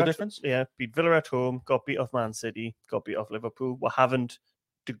better goal difference. Yeah. Beat Villa at home, got beat off Man City, got beat off Liverpool. We haven't,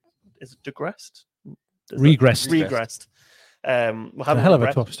 is it digressed? Regressed. We're It's having a hell of a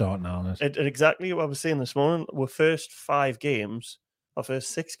regret. tough start now. Isn't it? Exactly what I was saying this morning. Our first 5 games, our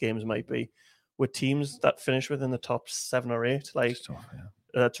first 6 games might be, with teams that finish within the top 7 or 8. Like, It's tough, yeah.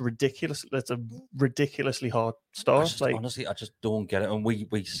 that's ridiculous. That's a ridiculously hard start. Honestly, I just don't get it. And we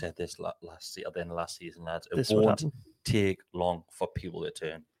said this last at the end of last season, lads. It This would won't happen. take long for people to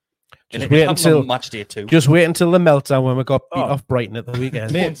turn. Just And wait it happened on until match day 2. Just wait until the meltdown when we got beat Oh. off Brighton at the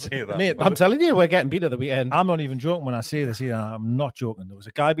weekend. Mate, say that. mate, I'm telling you, we're getting beat at the weekend. I'm not even joking when I say this here. I'm not joking. There was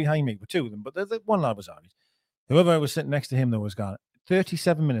a guy behind me with 2 of them, but the one lad was out. Whoever was sitting next to him, there was gone.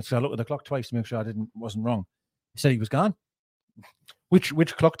 37 minutes. So I looked at the clock twice to make sure I wasn't wrong. He said he was gone. Which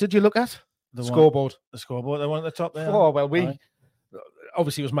clock did you look at? The Scoreboard. The scoreboard. The one at the top there. Oh well, we Aye.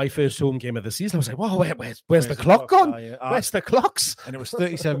 obviously it was my first home game of the season. I was like, "Whoa, where's the clock gone? Aye, Where's the clocks?" And it was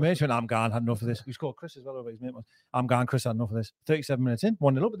 37 minutes. When I'm gone, had enough of this. He scored Chris as well over his mate. I'm gone. Chris had enough of this. 37 minutes in,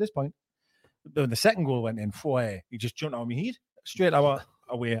 1-0 up at this point. When the second goal went in, he just jumped on me heat straight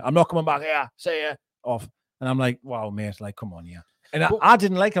away. I'm not coming back here. Say it off. And I'm like, wow, mate, like, come on, yeah. And I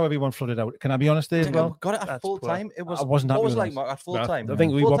didn't like how everyone flooded out. Can I be honest there as well? Got it at That's full poor. time. It was. I wasn't What happy was with like this. Mark, at full No, time? I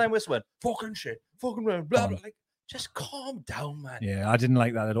think we full were- time whistle went fucking shit, fucking blah, blah, Done. like just calm down, man. Yeah, I didn't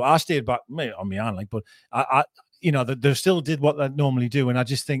like that at all. I stayed back mate, on my own, like, but I they still did what they normally do, and I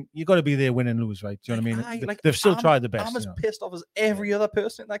just think you got to be there, win and lose, right? Do you know what I mean? They've still tried the best. I'm as pissed off as every other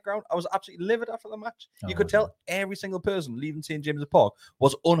person in that ground. I was absolutely livid after the match. You could tell every single person leaving St. James's Park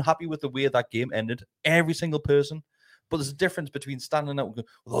was unhappy with the way that game ended. Every single person. But there's a difference between standing out and going,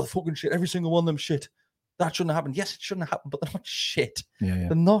 "Oh, fucking shit! Every single one of them shit. That shouldn't have happened." Yes, it shouldn't have happened, but they're not shit. Yeah.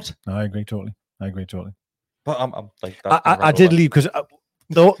 They're not. No, I agree totally. But I'm like, I did leave because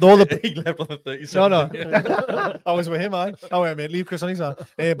all the he left on the 37. no. I was with him, I went, mate, leave Chris on his side.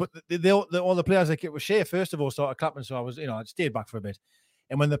 But all the players, like it was Shea, first of all, started clapping. So I was, I stayed back for a bit.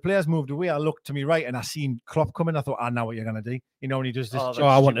 And when the players moved away, I looked to me right and I seen Klopp coming. I thought, I know what you're going to do. When he does this. Oh,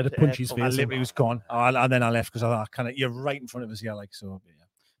 I wanted to punch his I face. literally was gone. And then I left because I thought, you're right in front of us here. Like, so, yeah.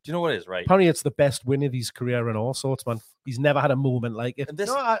 Do you know what it is, right? Apparently, it's the best win of his career and all sorts, man. He's never had a moment like it. And this,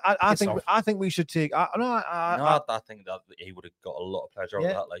 No, I piss off. think we should take. I think that he would have got a lot of pleasure out Yeah,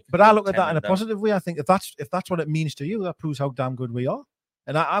 of that. Like, but I look at that in a down. positive way. I think if that's what it means to you, that proves how damn good we are.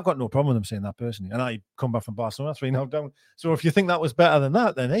 And I've got no problem with them saying that personally. And I come back from Barcelona 3-0 down. So if you think that was better than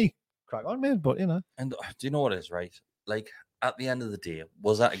that, then hey, crack on, man. But And do you know what it is, right? Like at the end of the day,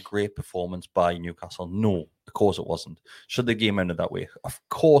 was that a great performance by Newcastle? No, of course it wasn't. Should the game ended that way? Of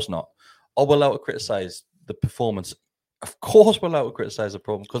course not. Are we allowed to criticize the performance? Of course we're allowed to criticize the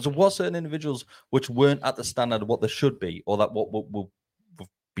problem because there was certain individuals which weren't at the standard of what they should be or that what we've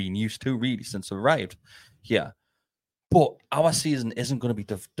been used to really since they arrived. Yeah. But our season isn't going to be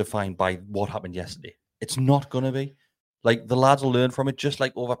defined by what happened yesterday. It's not going to be. Like, the lads will learn from it, just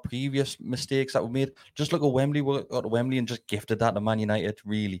like over previous mistakes that were made. Just look at Wembley. We got to Wembley and just gifted that to Man United,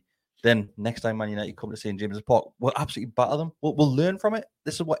 really. Then next time Man United come to St. James's Park, we'll absolutely batter them. We'll learn from it.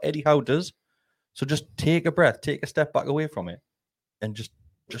 This is what Eddie Howe does. So just take a breath, take a step back away from it, and just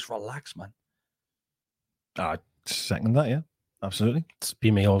relax, man. I second that, yeah, absolutely. It's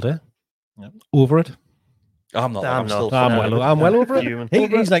been me all day. Yeah. Over it. I'm not. I'm still. not. I'm well over it. Human.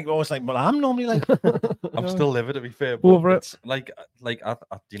 He's like always like, well, I'm normally like. I'm still livid, to be fair. But Over it. it's like I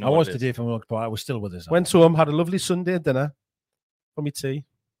do you know I what was it is? today from work, but I was still with us. Went home, had a lovely Sunday dinner for me tea.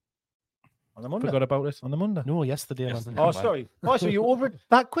 on the Monday. Forgot about it. On the Monday. No, yesterday. man. Yesterday. Oh, man. sorry. Oh, so you over it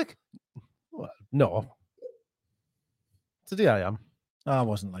that quick? Well, no. Today I am. I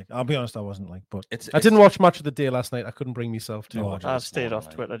wasn't like. I'll be honest, I wasn't like. But I didn't watch Match of the Day last night. I couldn't bring myself to No, watch. I've this stayed off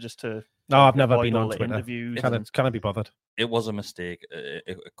morning, Twitter just to. No, I've never avoid been all on the Twitter. interviews. Can I be bothered? It was a mistake.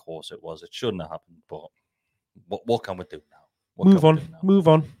 Of course it was. It shouldn't have happened. But what can we do now? What Move can we on. do now? Move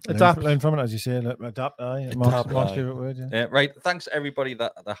on. Adapt. learn from it, as you say. Adapt. Adapt, Mark's aye. favorite word. Yeah. Right. Thanks everybody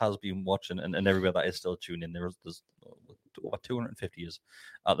that has been watching and everybody that is still tuning in. There's over 250 years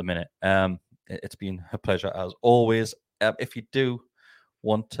at the minute. It's been a pleasure as always. If you do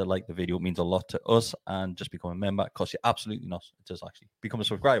want to like the video, it means a lot to us, and just become a member. It costs you absolutely nothing. It does actually become a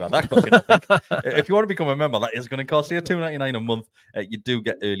subscriber. That costs you nothing. If you want to become a member, that is going to cost you $2.99 a month. You do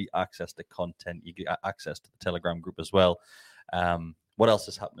get early access to content. You get access to the Telegram group as well. What else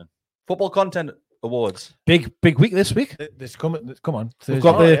is happening? Football Content Awards. Big week this week. This come on. We've Thursday.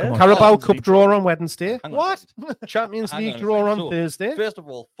 got the yeah. Carabao Champions Cup League. draw on Wednesday. Hang on a What? second. Champions Hang League on a draw second. on So, Thursday. First of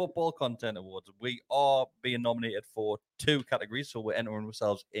all, Football Content Awards. We are being nominated for 2 categories. So we're entering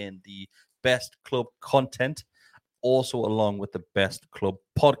ourselves in the Best Club Content, also along with the Best Club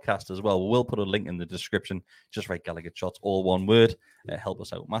Podcast as well. We'll put a link in the description. Just write Gallagher Shots, all one word. Help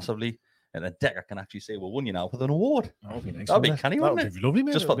us out massively. And then Decker can actually say, well, won you now with an award. That would be nice. That'd be wouldn't it? canny, That wouldn't would it? be lovely,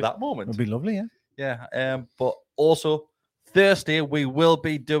 mate. Just for that moment. It would be lovely, yeah. Yeah. But also, Thursday, we will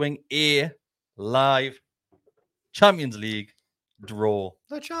be doing a live Champions League draw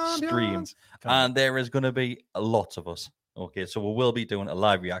stream. And there is going to be a lot of us. Okay, so we will be doing a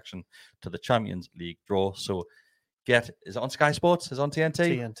live reaction to the Champions League draw. So is it on Sky Sports? Is it on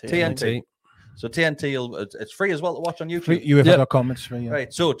TNT? TNT. So TNT, it's free as well to watch on YouTube. UEFA.com, it's free. Yeah.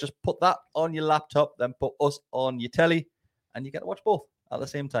 Right, so just put that on your laptop, then put us on your telly, and you get to watch both at the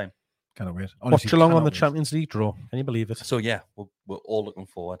same time. Cannot wait. Honestly, watch along on the Champions League draw. Can you believe it? So yeah, we're all looking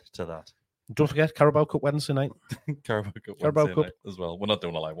forward to that. Don't forget Carabao Cup Wednesday night. Carabao Cup night as well. We're not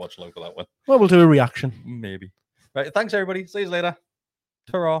doing a live watch along for that one. Well, we'll do a reaction. Maybe. Right, thanks everybody. See you later.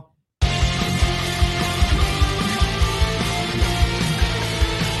 Ta-ra.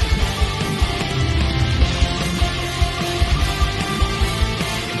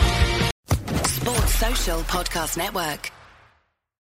 Sports Social Podcast Network.